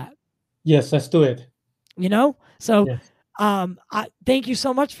other do that. Yes, let's do it. So Yes. I thank you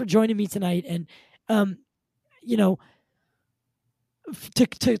so much for joining me tonight. And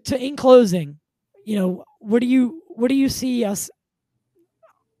to in closing, what do you see us?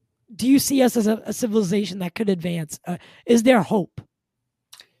 Do you see us as a civilization that could advance? Is there hope?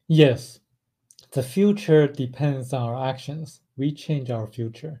 Yes. The future depends on our actions. We change our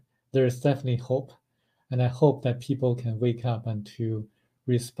future. There is definitely hope. And I hope that people can wake up and to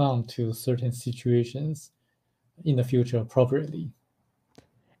respond to certain situations in the future appropriately.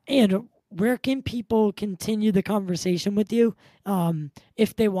 And where can people continue the conversation with you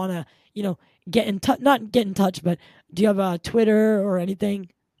if they want to, get in touch? Not get in touch, but do you have a Twitter or anything?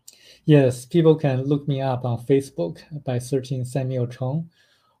 Yes, people can look me up on Facebook by searching Samuel Chong,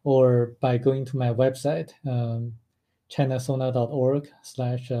 or by going to my website,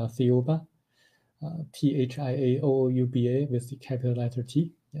 chinasona.org/Thiaoouba, THIAOOUBA with the capital letter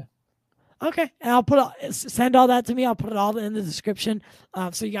T. Yeah. Okay, and I'll send all that to me. I'll put it all in the description,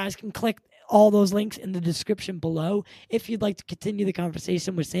 so you guys can click all those links in the description below if you'd like to continue the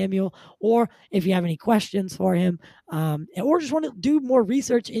conversation with Samuel, or if you have any questions for him, or just want to do more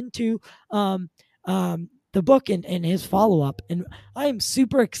research into the book and his follow-up. And I am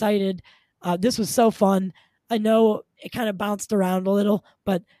super excited. This was so fun. I know it kind of bounced around a little,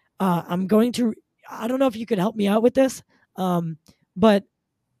 but I'm going to, I don't know if you could help me out with this, but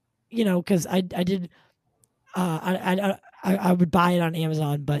because I did, I would buy it on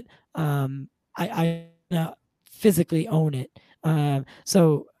Amazon, but I physically own it.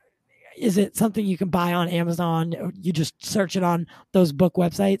 So is it something you can buy on Amazon, or you just search it on those book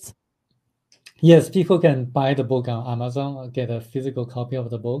websites? Yes, people can buy the book on Amazon or get a physical copy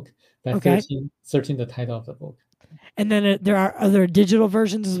of the book by searching the title of the book. And then there are other digital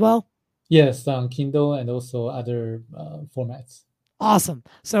versions as well? Yes, on Kindle and also other formats. Awesome.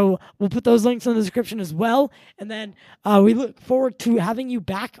 So we'll put those links in the description as well. And then we look forward to having you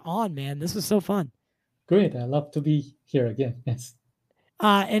back on, man. This was so fun. Great. I'd love to be here again. Yes.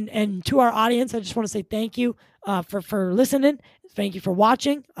 And to our audience, I just want to say thank you for listening. Thank you for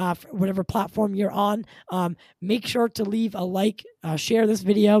watching, for whatever platform you're on. Make sure to leave a like, share this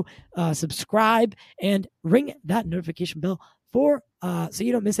video, subscribe, and ring that notification bell so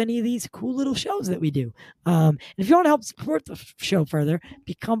you don't miss any of these cool little shows that we do. And if you want to help support the show further,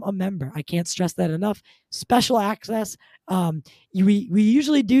 become a member. I can't stress that enough. Special access. We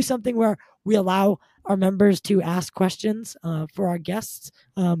usually do something where we allow our members to ask questions for our guests,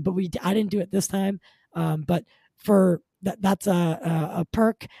 but I didn't do it this time. But for that's a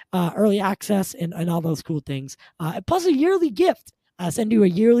perk, early access, and all those cool things. Plus a yearly gift. I send you a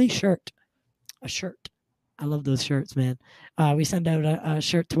yearly shirt. A shirt. I love those shirts, man. We send out a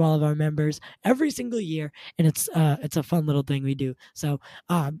shirt to all of our members every single year, and it's a fun little thing we do. So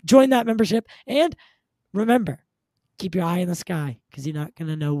join that membership, and remember, keep your eye in the sky, because you're not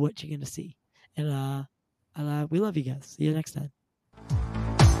gonna know what you're gonna see. And we love you guys. See you next time.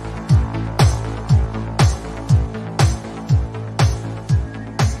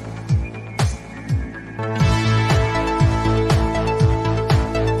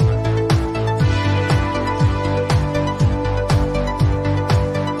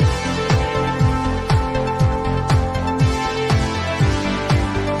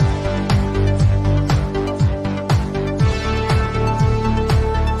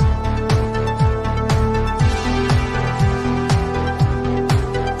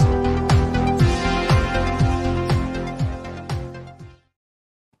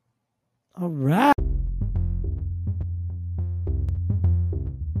 All right.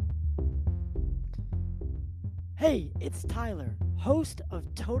 Hey, it's Tyler, host of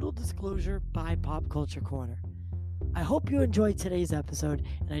Total Disclosure by Pop Culture Corner. I hope you enjoyed today's episode,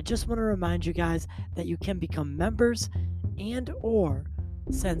 and I just want to remind you guys that you can become members and or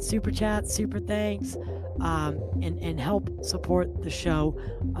send super chats, super thanks, and help support the show.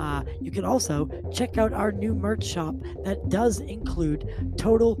 You can also check out our new merch shop that does include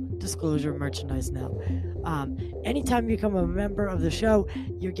Total Disclosure merchandise now. Anytime you become a member of the show,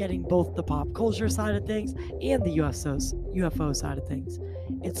 you're getting both the pop culture side of things and the UFO side of things.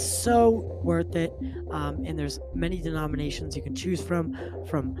 It's so worth it, and there's many denominations you can choose from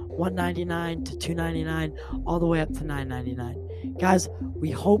 $1.99 to $2.99 all the way up to $9.99. Guys,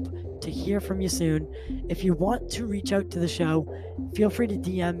 we hope to hear from you soon. If you want to reach out to the show, feel free to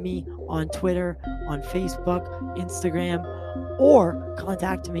DM me on Twitter, on Facebook, Instagram, or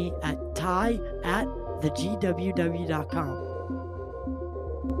contact me at ty@thegww.com.